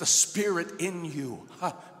 It's the Spirit in you,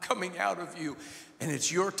 coming out of you, and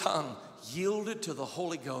it's your tongue yielded to the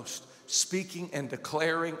Holy Ghost, speaking and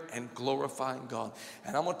declaring and glorifying God.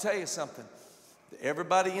 And I'm going to tell you something.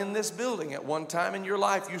 Everybody in this building at one time in your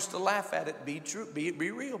life used to laugh at it. Be true, be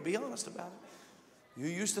real, be honest about it. You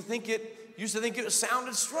used to think it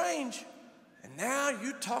sounded strange. And now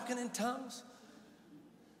you're talking in tongues.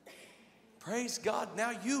 Praise God.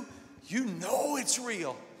 Now you know it's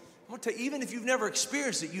real. I'm going to tell you, even if you've never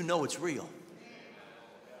experienced it, you know it's real.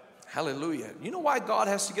 Hallelujah. You know why God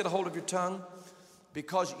has to get a hold of your tongue?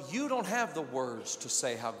 Because you don't have the words to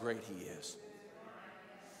say how great he is.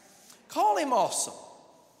 Call him awesome.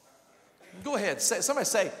 Go ahead. Somebody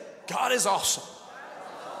say, God is awesome.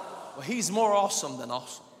 Well, he's more awesome than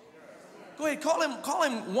awesome. Go ahead. Call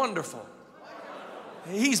him wonderful.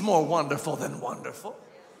 He's more wonderful than wonderful.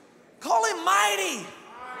 Call him mighty.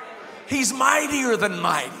 He's mightier than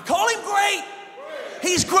mighty. Call him great.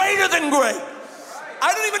 He's greater than great.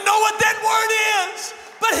 I don't even know what that word is,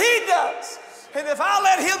 but he does. And if I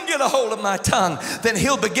let him get a hold of my tongue, then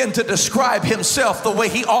he'll begin to describe himself the way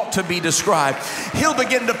he ought to be described. He'll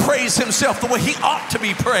begin to praise himself the way he ought to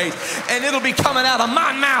be praised. And it'll be coming out of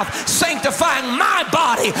my mouth, sanctifying my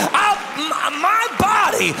body.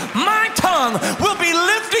 My tongue will be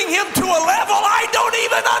lifting him to a level I don't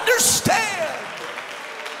even understand.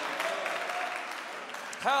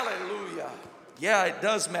 Hallelujah. Yeah, it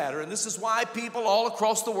does matter. And this is why people all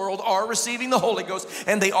across the world are receiving the Holy Ghost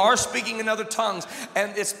and they are speaking in other tongues.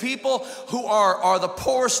 And it's people who are the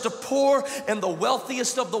poorest of poor and the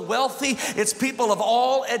wealthiest of the wealthy. It's people of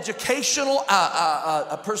all educational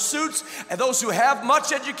pursuits, and those who have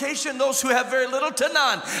much education, those who have very little to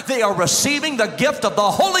none. They are receiving the gift of the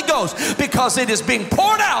Holy Ghost because it is being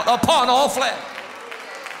poured out upon all flesh.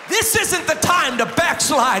 This isn't the time to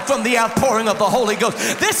backslide from the outpouring of the Holy Ghost.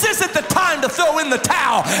 This isn't the time to throw in the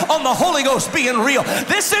towel on the Holy Ghost being real.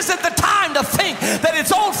 This isn't the time to think that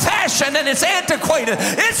it's old-fashioned and it's antiquated.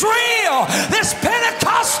 It's real. This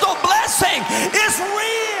Pentecostal blessing is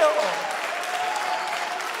real.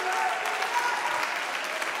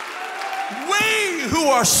 We who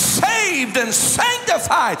are saved and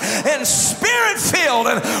sanctified and spirit-filled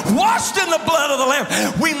and washed in the blood of the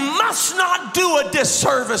Lamb, we must not do a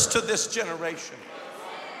disservice to this generation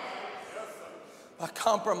by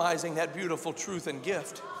compromising that beautiful truth and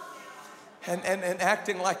gift. and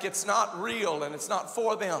acting like it's not real and it's not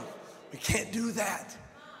for them. We can't do that.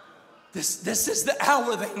 This is the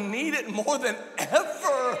hour they need it more than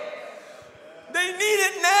ever. They need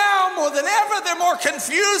it now more than ever. They're more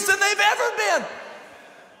confused than they've ever been.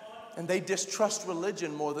 And they distrust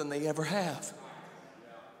religion more than they ever have.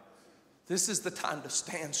 This is the time to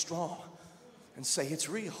stand strong and say, it's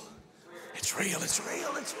real. It's real, it's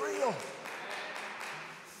real, it's real.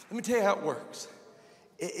 Let me tell you how it works.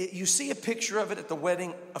 You see a picture of it at the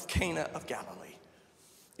wedding of Cana of Galilee.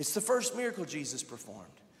 It's the first miracle Jesus performed.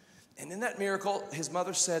 And in that miracle, his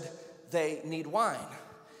mother said, they need wine.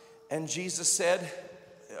 And Jesus said,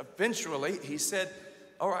 eventually, he said,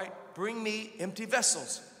 all right, bring me empty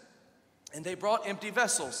vessels. And they brought empty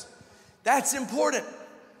vessels. That's important.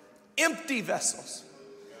 Empty vessels.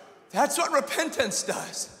 That's what repentance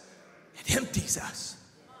does. It empties us.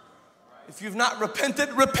 If you've not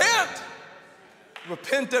repented, repent.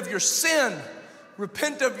 Repent of your sin.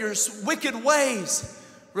 Repent of your wicked ways.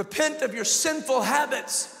 Repent of your sinful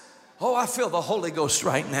habits. Oh, I feel the Holy Ghost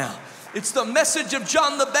right now. It's the message of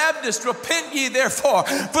John the Baptist. Repent ye therefore,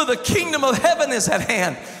 for the kingdom of heaven is at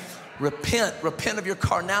hand. Repent. Repent of your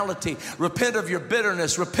carnality. Repent of your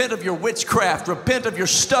bitterness. Repent of your witchcraft. Repent of your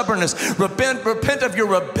stubbornness. Repent of your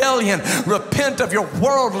rebellion. Repent of your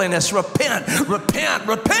worldliness. Repent. Repent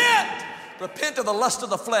of the lust of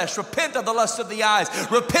the flesh. Repent of the lust of the eyes.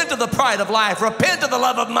 Repent of the pride of life. Repent of the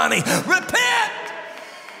love of money. Repent.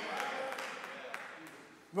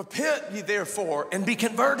 Repent ye therefore and be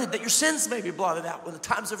converted, that your sins may be blotted out when the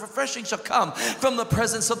times of refreshing shall come from the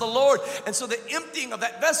presence of the Lord. And so the emptying of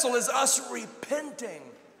that vessel is us repenting.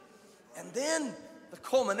 And then the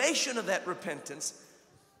culmination of that repentance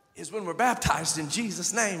is when we're baptized in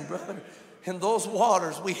Jesus' name, brother. In those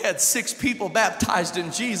waters, we had 6 people baptized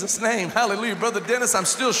in Jesus' name. Hallelujah. Brother Dennis, I'm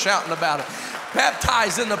still shouting about it.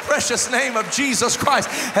 Baptized in the precious name of Jesus Christ.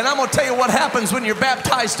 And I'm going to tell you what happens when you're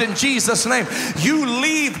baptized in Jesus' name. You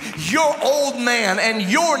leave your old man and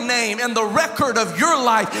your name and the record of your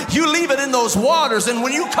life. You leave it in those waters. And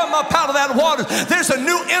when you come up out of that water, there's a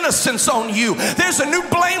new innocence on you. There's a new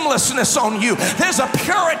blamelessness on you. There's a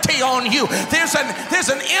purity on you. There's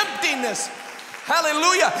an emptiness.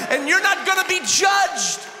 Hallelujah. And you're not going to be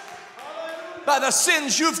judged by the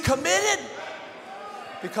sins you've committed,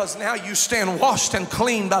 because now you stand washed and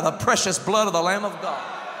clean by the precious blood of the Lamb of God.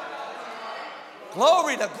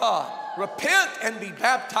 Glory to God. Repent and be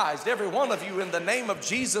baptized, every one of you, in the name of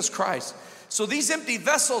Jesus Christ. So these empty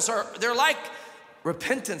vessels they're like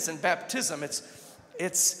repentance and baptism. It's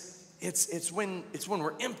when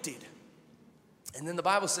we're emptied. And then the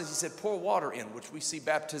Bible says, he said, pour water in, which we see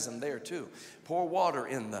baptism there too. Pour water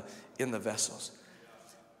in the vessels.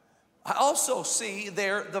 I also see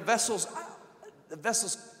there the vessels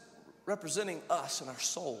representing us and our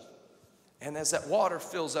soul. And as that water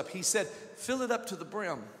fills up, he said, fill it up to the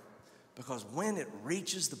brim, because when it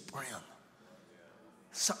reaches the brim,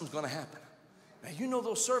 something's going to happen. Now, you know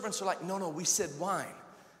those servants are like, no, we said wine.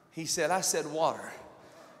 He said, I said water.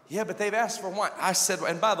 Yeah, but they've asked for wine. I said,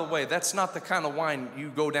 and by the way, that's not the kind of wine you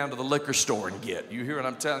go down to the liquor store and get. You hear what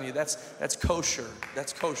I'm telling you? That's kosher.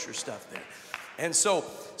 That's kosher stuff there. And so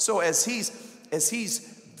as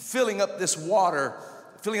he's filling up this water,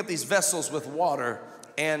 filling up these vessels with water,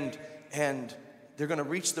 and they're going to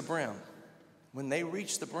reach the brim. When they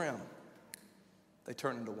reach the brim, they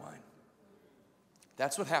turn into wine.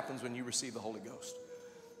 That's what happens when you receive the Holy Ghost.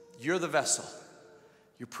 You're the vessel.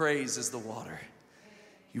 Your praise is the water.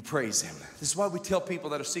 You praise him. This is why we tell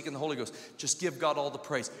people that are seeking the Holy Ghost, just give God all the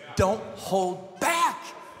praise. Don't hold back.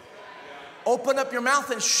 Open up your mouth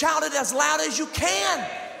and shout it as loud as you can.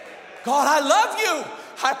 God, I love you.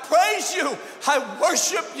 I praise you. I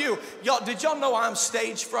worship you. Y'all, did y'all know I'm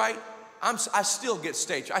stage fright? I still get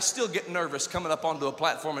stage. I still get nervous coming up onto a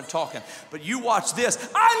platform and talking. But you watch this.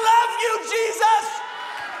 I love you, Jesus.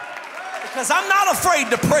 Because I'm not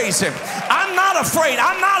afraid to praise him. I'm not afraid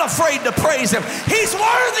to praise him. He's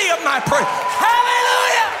worthy of my praise.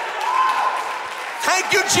 Hallelujah.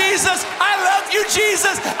 Thank you, Jesus. I love you,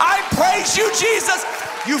 Jesus. I praise you, Jesus.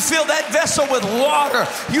 You fill that vessel with water.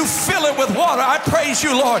 You fill it with water. I praise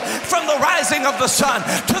you, Lord. From the rising of the sun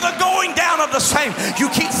to the going down of the same, you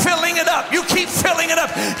keep filling it up. You keep filling it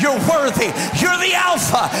up. You're worthy. You're the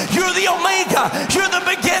Alpha. You're the Omega. You're the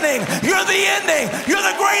beginning. You're the ending. You're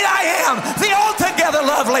the great I am. The altogether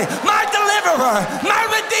lovely. My deliverer. My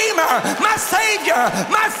redeemer. My savior.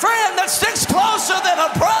 My friend that sticks closer than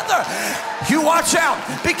a brother. You watch out,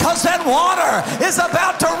 because that water is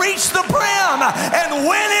about to reach the brim. And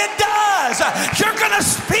when it does, you're going to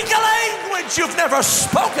speak a language you've never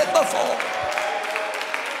spoken before.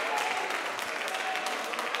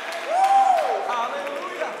 Woo!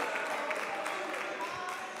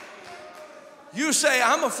 You say,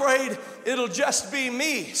 I'm afraid it'll just be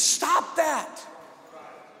me. Stop that.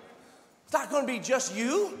 It's not going to be just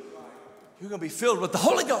you. You're going to be filled with the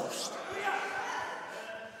Holy Ghost.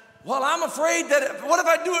 Well, I'm afraid that what if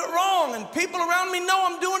I do it wrong and people around me know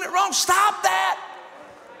I'm doing it wrong? Stop that.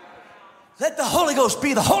 Let the Holy Ghost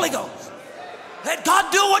be the Holy Ghost. Let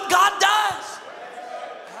God do what God does.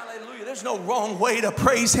 Hallelujah. There's no wrong way to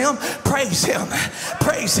praise Him. Praise Him.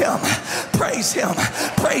 Praise Him. Praise Him.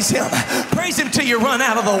 Praise Him. Praise Him till you run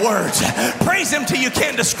out of the words. Praise Him till you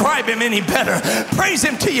can't describe Him any better. Praise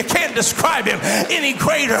Him till you can't describe Him any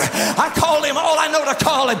greater. I call Him all I know to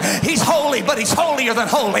call Him. He's holy, but He's holier than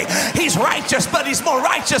holy. He's righteous, but He's more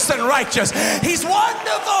righteous than righteous. He's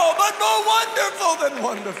wonderful, but more wonderful than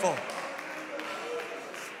wonderful.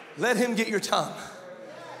 Let Him get your tongue.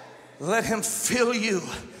 Let Him fill you.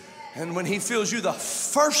 And when He fills you, the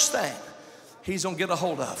first thing He's going to get a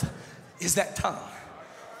hold of is that tongue.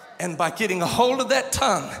 And by getting a hold of that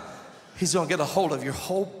tongue, He's going to get a hold of your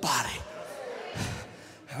whole body.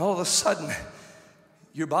 And all of a sudden,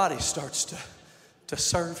 your body starts to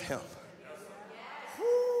serve Him.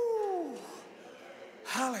 Woo.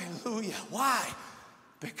 Hallelujah. Why?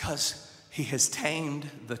 Because He has tamed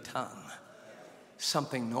the tongue.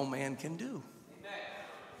 Something no man can do.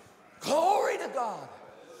 Glory to God.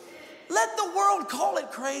 Let the world call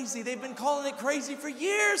it crazy. They've been calling it crazy for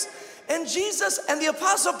years. And Jesus and the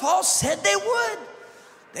Apostle Paul said they would.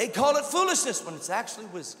 They call it foolishness when it's actually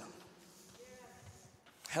wisdom.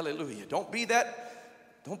 Hallelujah. Don't be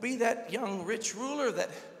that young rich ruler that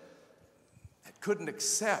couldn't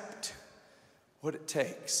accept what it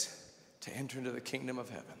takes to enter into the kingdom of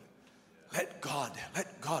heaven. Let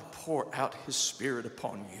God pour out His Spirit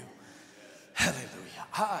upon you. Hallelujah.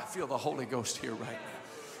 I feel the Holy Ghost here right now.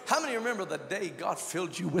 How many remember the day God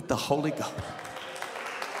filled you with the Holy Ghost?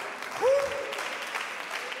 Woo.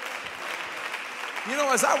 You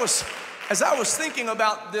know, as I was thinking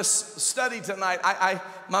about this study tonight,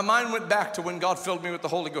 my mind went back to when God filled me with the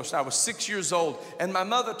Holy Ghost. I was 6 years old, and my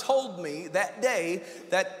mother told me that day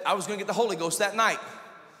that I was going to get the Holy Ghost that night.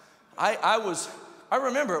 I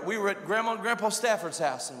remember it. We were at Grandma and Grandpa Stafford's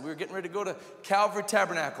house, and we were getting ready to go to Calvary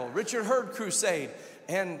Tabernacle, Richard Hurd Crusade.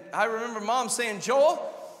 And I remember Mom saying,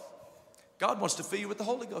 Joel, God wants to fill you with the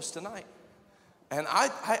Holy Ghost tonight. And I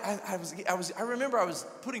remember I was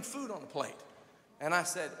putting food on the plate. And I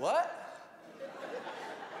said, what?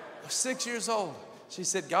 I was 6 years old. She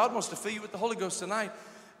said, God wants to fill you with the Holy Ghost tonight.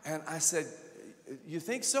 And I said, you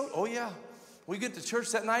think so? Oh, yeah. We get to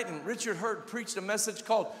church that night, and Richard Hurd preached a message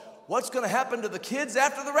called, What's going to happen to the kids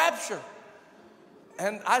after the rapture?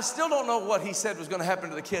 And I still don't know what he said was going to happen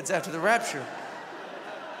to the kids after the rapture.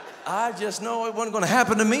 I just know it wasn't going to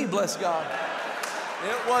happen to me, bless God.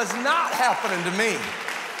 It was not happening to me.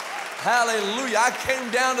 Hallelujah. I came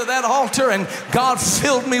down to that altar and God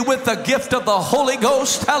filled me with the gift of the Holy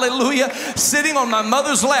Ghost. Hallelujah. Sitting on my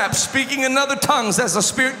mother's lap, speaking in other tongues as the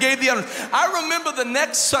Spirit gave the utterance. I remember the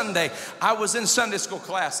next Sunday, I was in Sunday school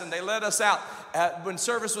class and they let us out when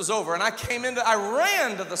service was over. And I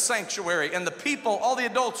ran to the sanctuary, and the people, all the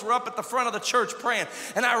adults were up at the front of the church praying.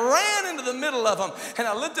 And I ran into the middle of them and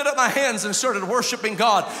I lifted up my hands and started worshiping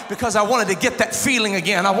God because I wanted to get that feeling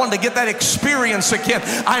again. I wanted to get that experience again.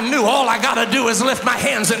 I knew all I got to do is lift my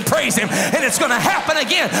hands and praise Him, and it's going to happen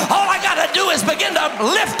again. All I got to do is begin to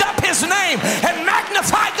lift up His name and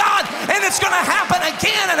magnify God, and it's going to happen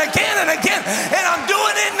again and again and again. And I'm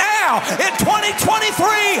doing it now in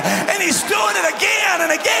 2023, and He's doing it again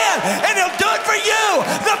and again, and He'll do it for you.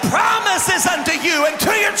 The promise is unto you and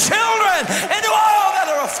to your children and to all that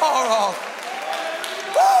are afar off.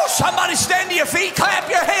 Woo, somebody stand to your feet, clap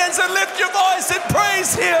your hands, and lift your voice and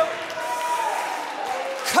praise Him.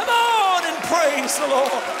 Come on and praise the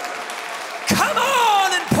Lord. Come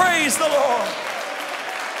on and praise the Lord.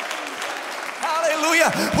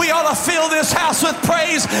 Hallelujah. We ought to fill this house with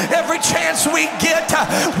praise every chance we get.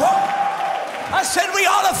 I said we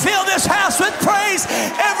ought to fill this house with praise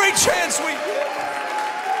every chance we get.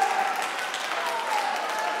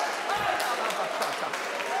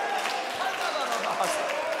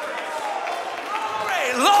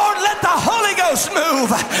 Lord, let the Holy Ghost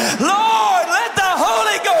move. Lord, let the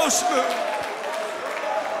Holy Ghost move.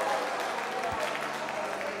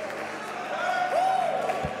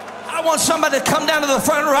 I want somebody to come down to the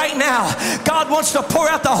front right now. God wants to pour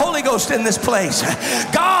out the Holy Ghost in this place.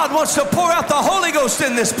 God wants to pour out the Holy Ghost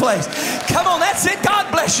in this place. Come on, that's it.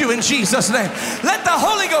 God bless you in Jesus' name. Let the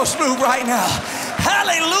Holy Ghost move right now.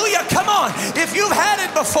 Hallelujah. Come on. If you've had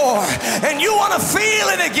it before and you want to feel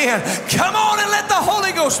it again, come on and let the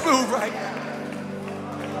Holy Ghost move right now.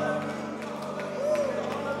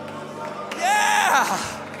 Yeah.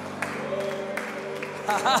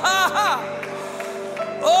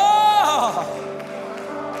 Oh!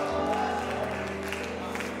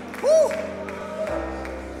 Woo!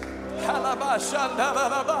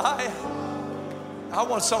 I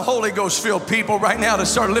want some Holy Ghost filled people right now to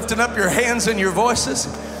start lifting up your hands and your voices,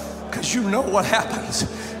 because you know what happens.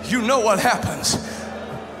 You know what happens.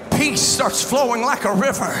 Peace starts flowing like a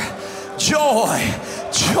river. Joy,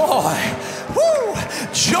 joy, woo!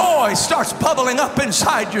 Joy starts bubbling up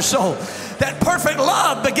inside your soul. That perfect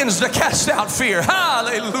love begins to cast out fear.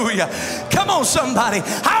 Hallelujah. Come on, somebody.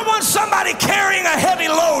 I want somebody carrying a heavy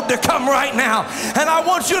load to come right now. And I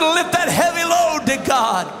want you to lift that heavy load to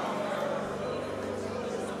God.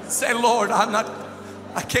 Say, Lord, I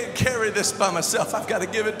can't carry this by myself. I've got to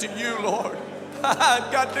give it to you, Lord.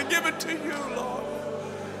 I've got to give it to you, Lord.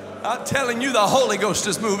 I'm telling you, the Holy Ghost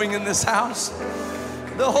is moving in this house.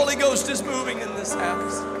 The Holy Ghost is moving in this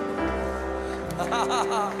house.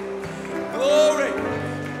 Glory.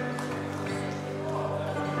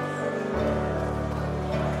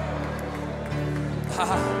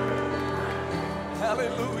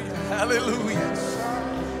 Hallelujah. Hallelujah.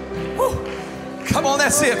 Woo. Come on,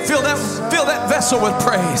 that's it. Fill that vessel with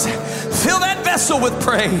praise. Fill that vessel with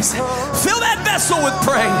praise. Fill that vessel with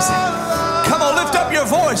praise. Come on, lift up your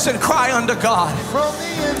voice and cry unto God.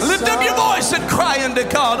 Lift up your voice and cry unto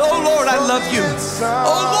God. Oh Lord, I love you.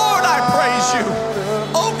 Oh Lord, I praise you.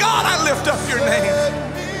 Oh God, I lift up your name.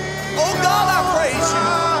 Oh God, I praise you.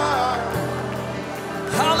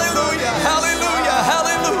 Hallelujah, hallelujah,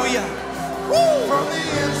 hallelujah. Woo.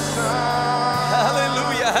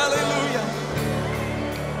 Hallelujah, hallelujah.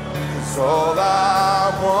 It's all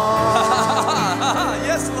I want.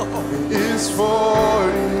 Yes, Lord. Is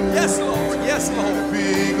for you. Yes, Lord. Yes, Lord.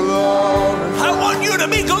 Be glorified. I want you to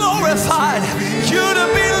be glorified. You to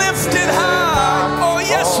be lifted high. Oh,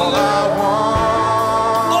 yes, All Lord. I want.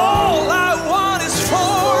 All I want is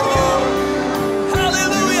for you.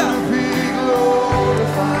 Hallelujah. Be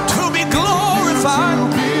glorified. To be glorified.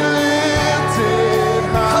 Be lifted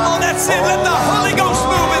high. Come on, that's it. Let the Holy Ghost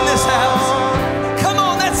move in this house. Come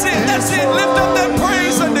on, that's it. That's it. Lift up that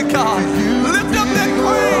praise unto God. Lift up that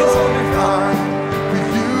praise unto God. For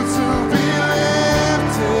you to be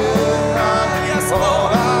lifted high. Yes, All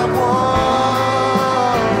Lord. I want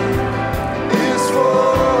is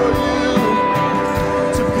for you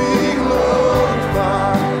to be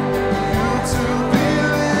glorified. You to be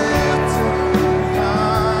lifted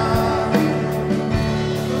high.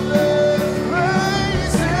 Let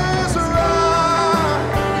praises rise.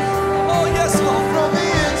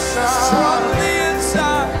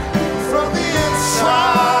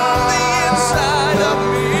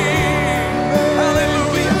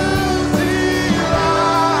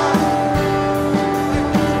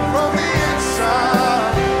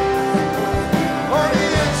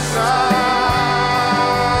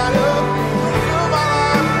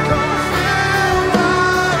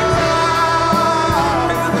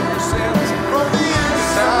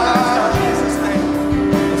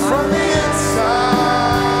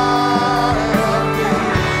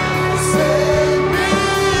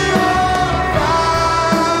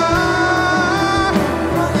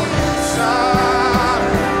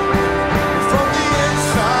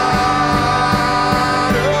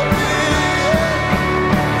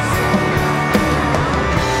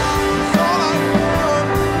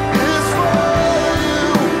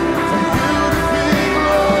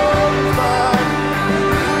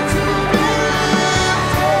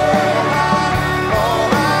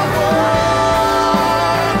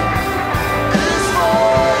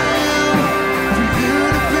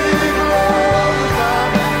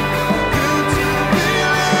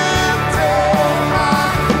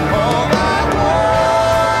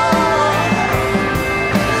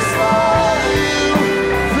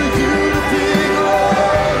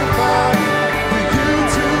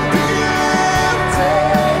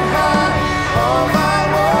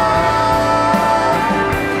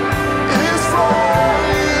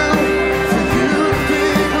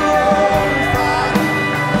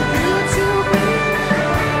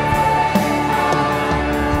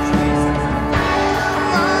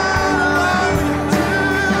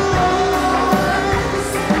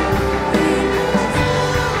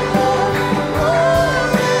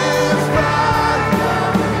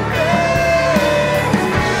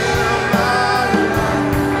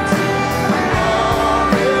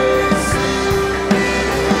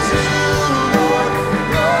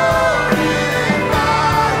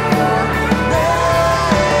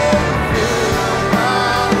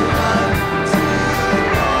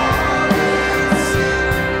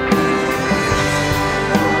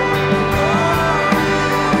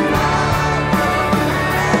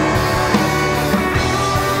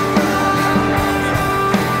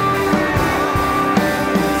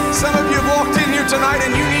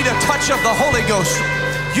 touch of the Holy Ghost.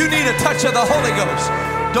 You need a touch of the Holy Ghost.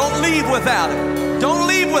 Don't leave without it. Don't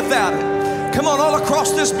leave without it. Come on, all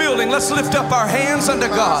across this building, let's lift up our hands unto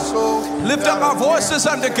God. Lift up our voices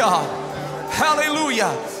unto God. Hallelujah.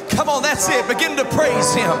 Come on, that's it. Begin to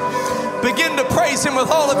praise Him. Begin to praise Him with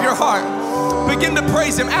all of your heart. Begin to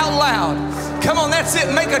praise Him out loud. Come on, that's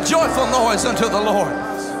it. Make a joyful noise unto the Lord.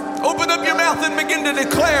 Open up your mouth and begin to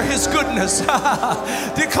declare His goodness.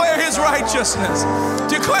 Declare His righteousness.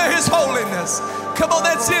 Declare His holiness. Come on,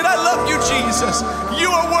 that's it. I love you, Jesus.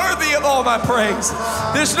 You are worthy of all my praise.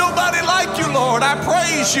 There's nobody like you, Lord. I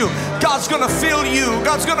praise you. God's going to fill you.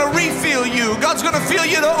 God's going to refill you. God's going to fill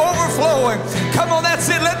you to overflowing. Come on,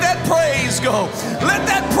 that's it. Let that praise go. Let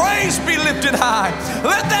that praise be lifted high.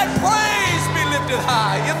 Let that praise be lifted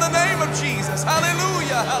high in the name of Jesus.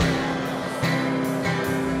 Hallelujah. Hallelujah.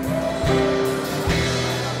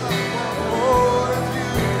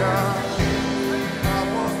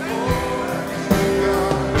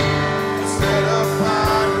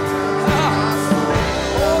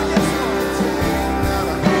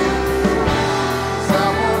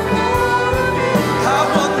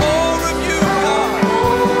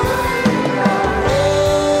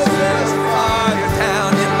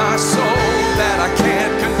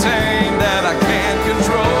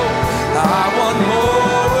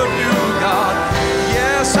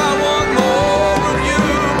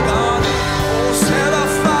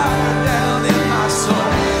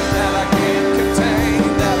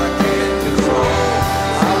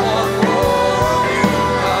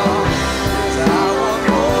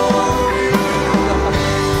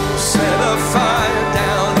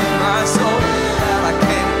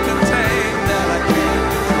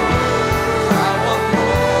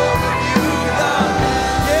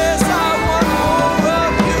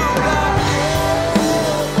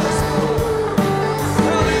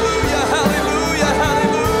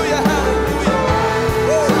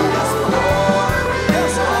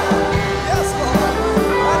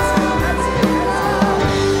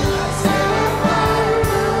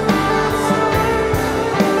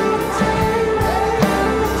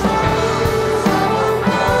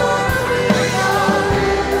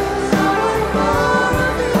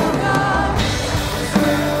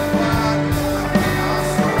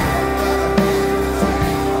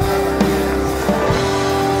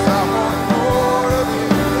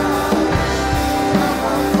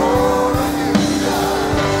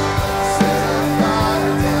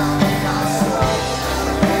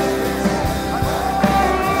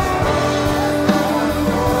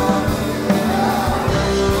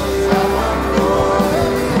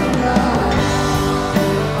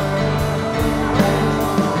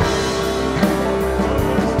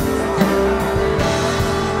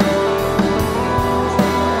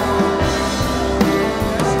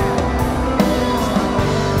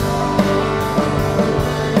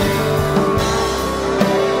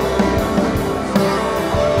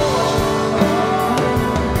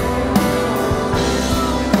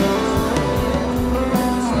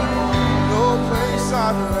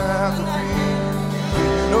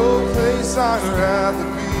 I'd rather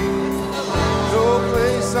be. No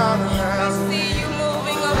place I'd rather be. See you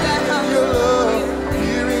moving, oh God, Your love,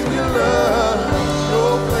 here in your love. No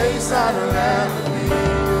place I'd rather be.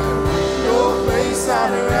 No place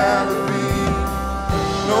I'd rather be.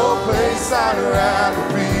 No place I'd rather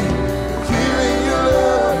be. Here in your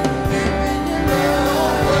love, here in your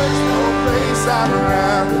love. No place I'd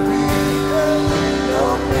rather be.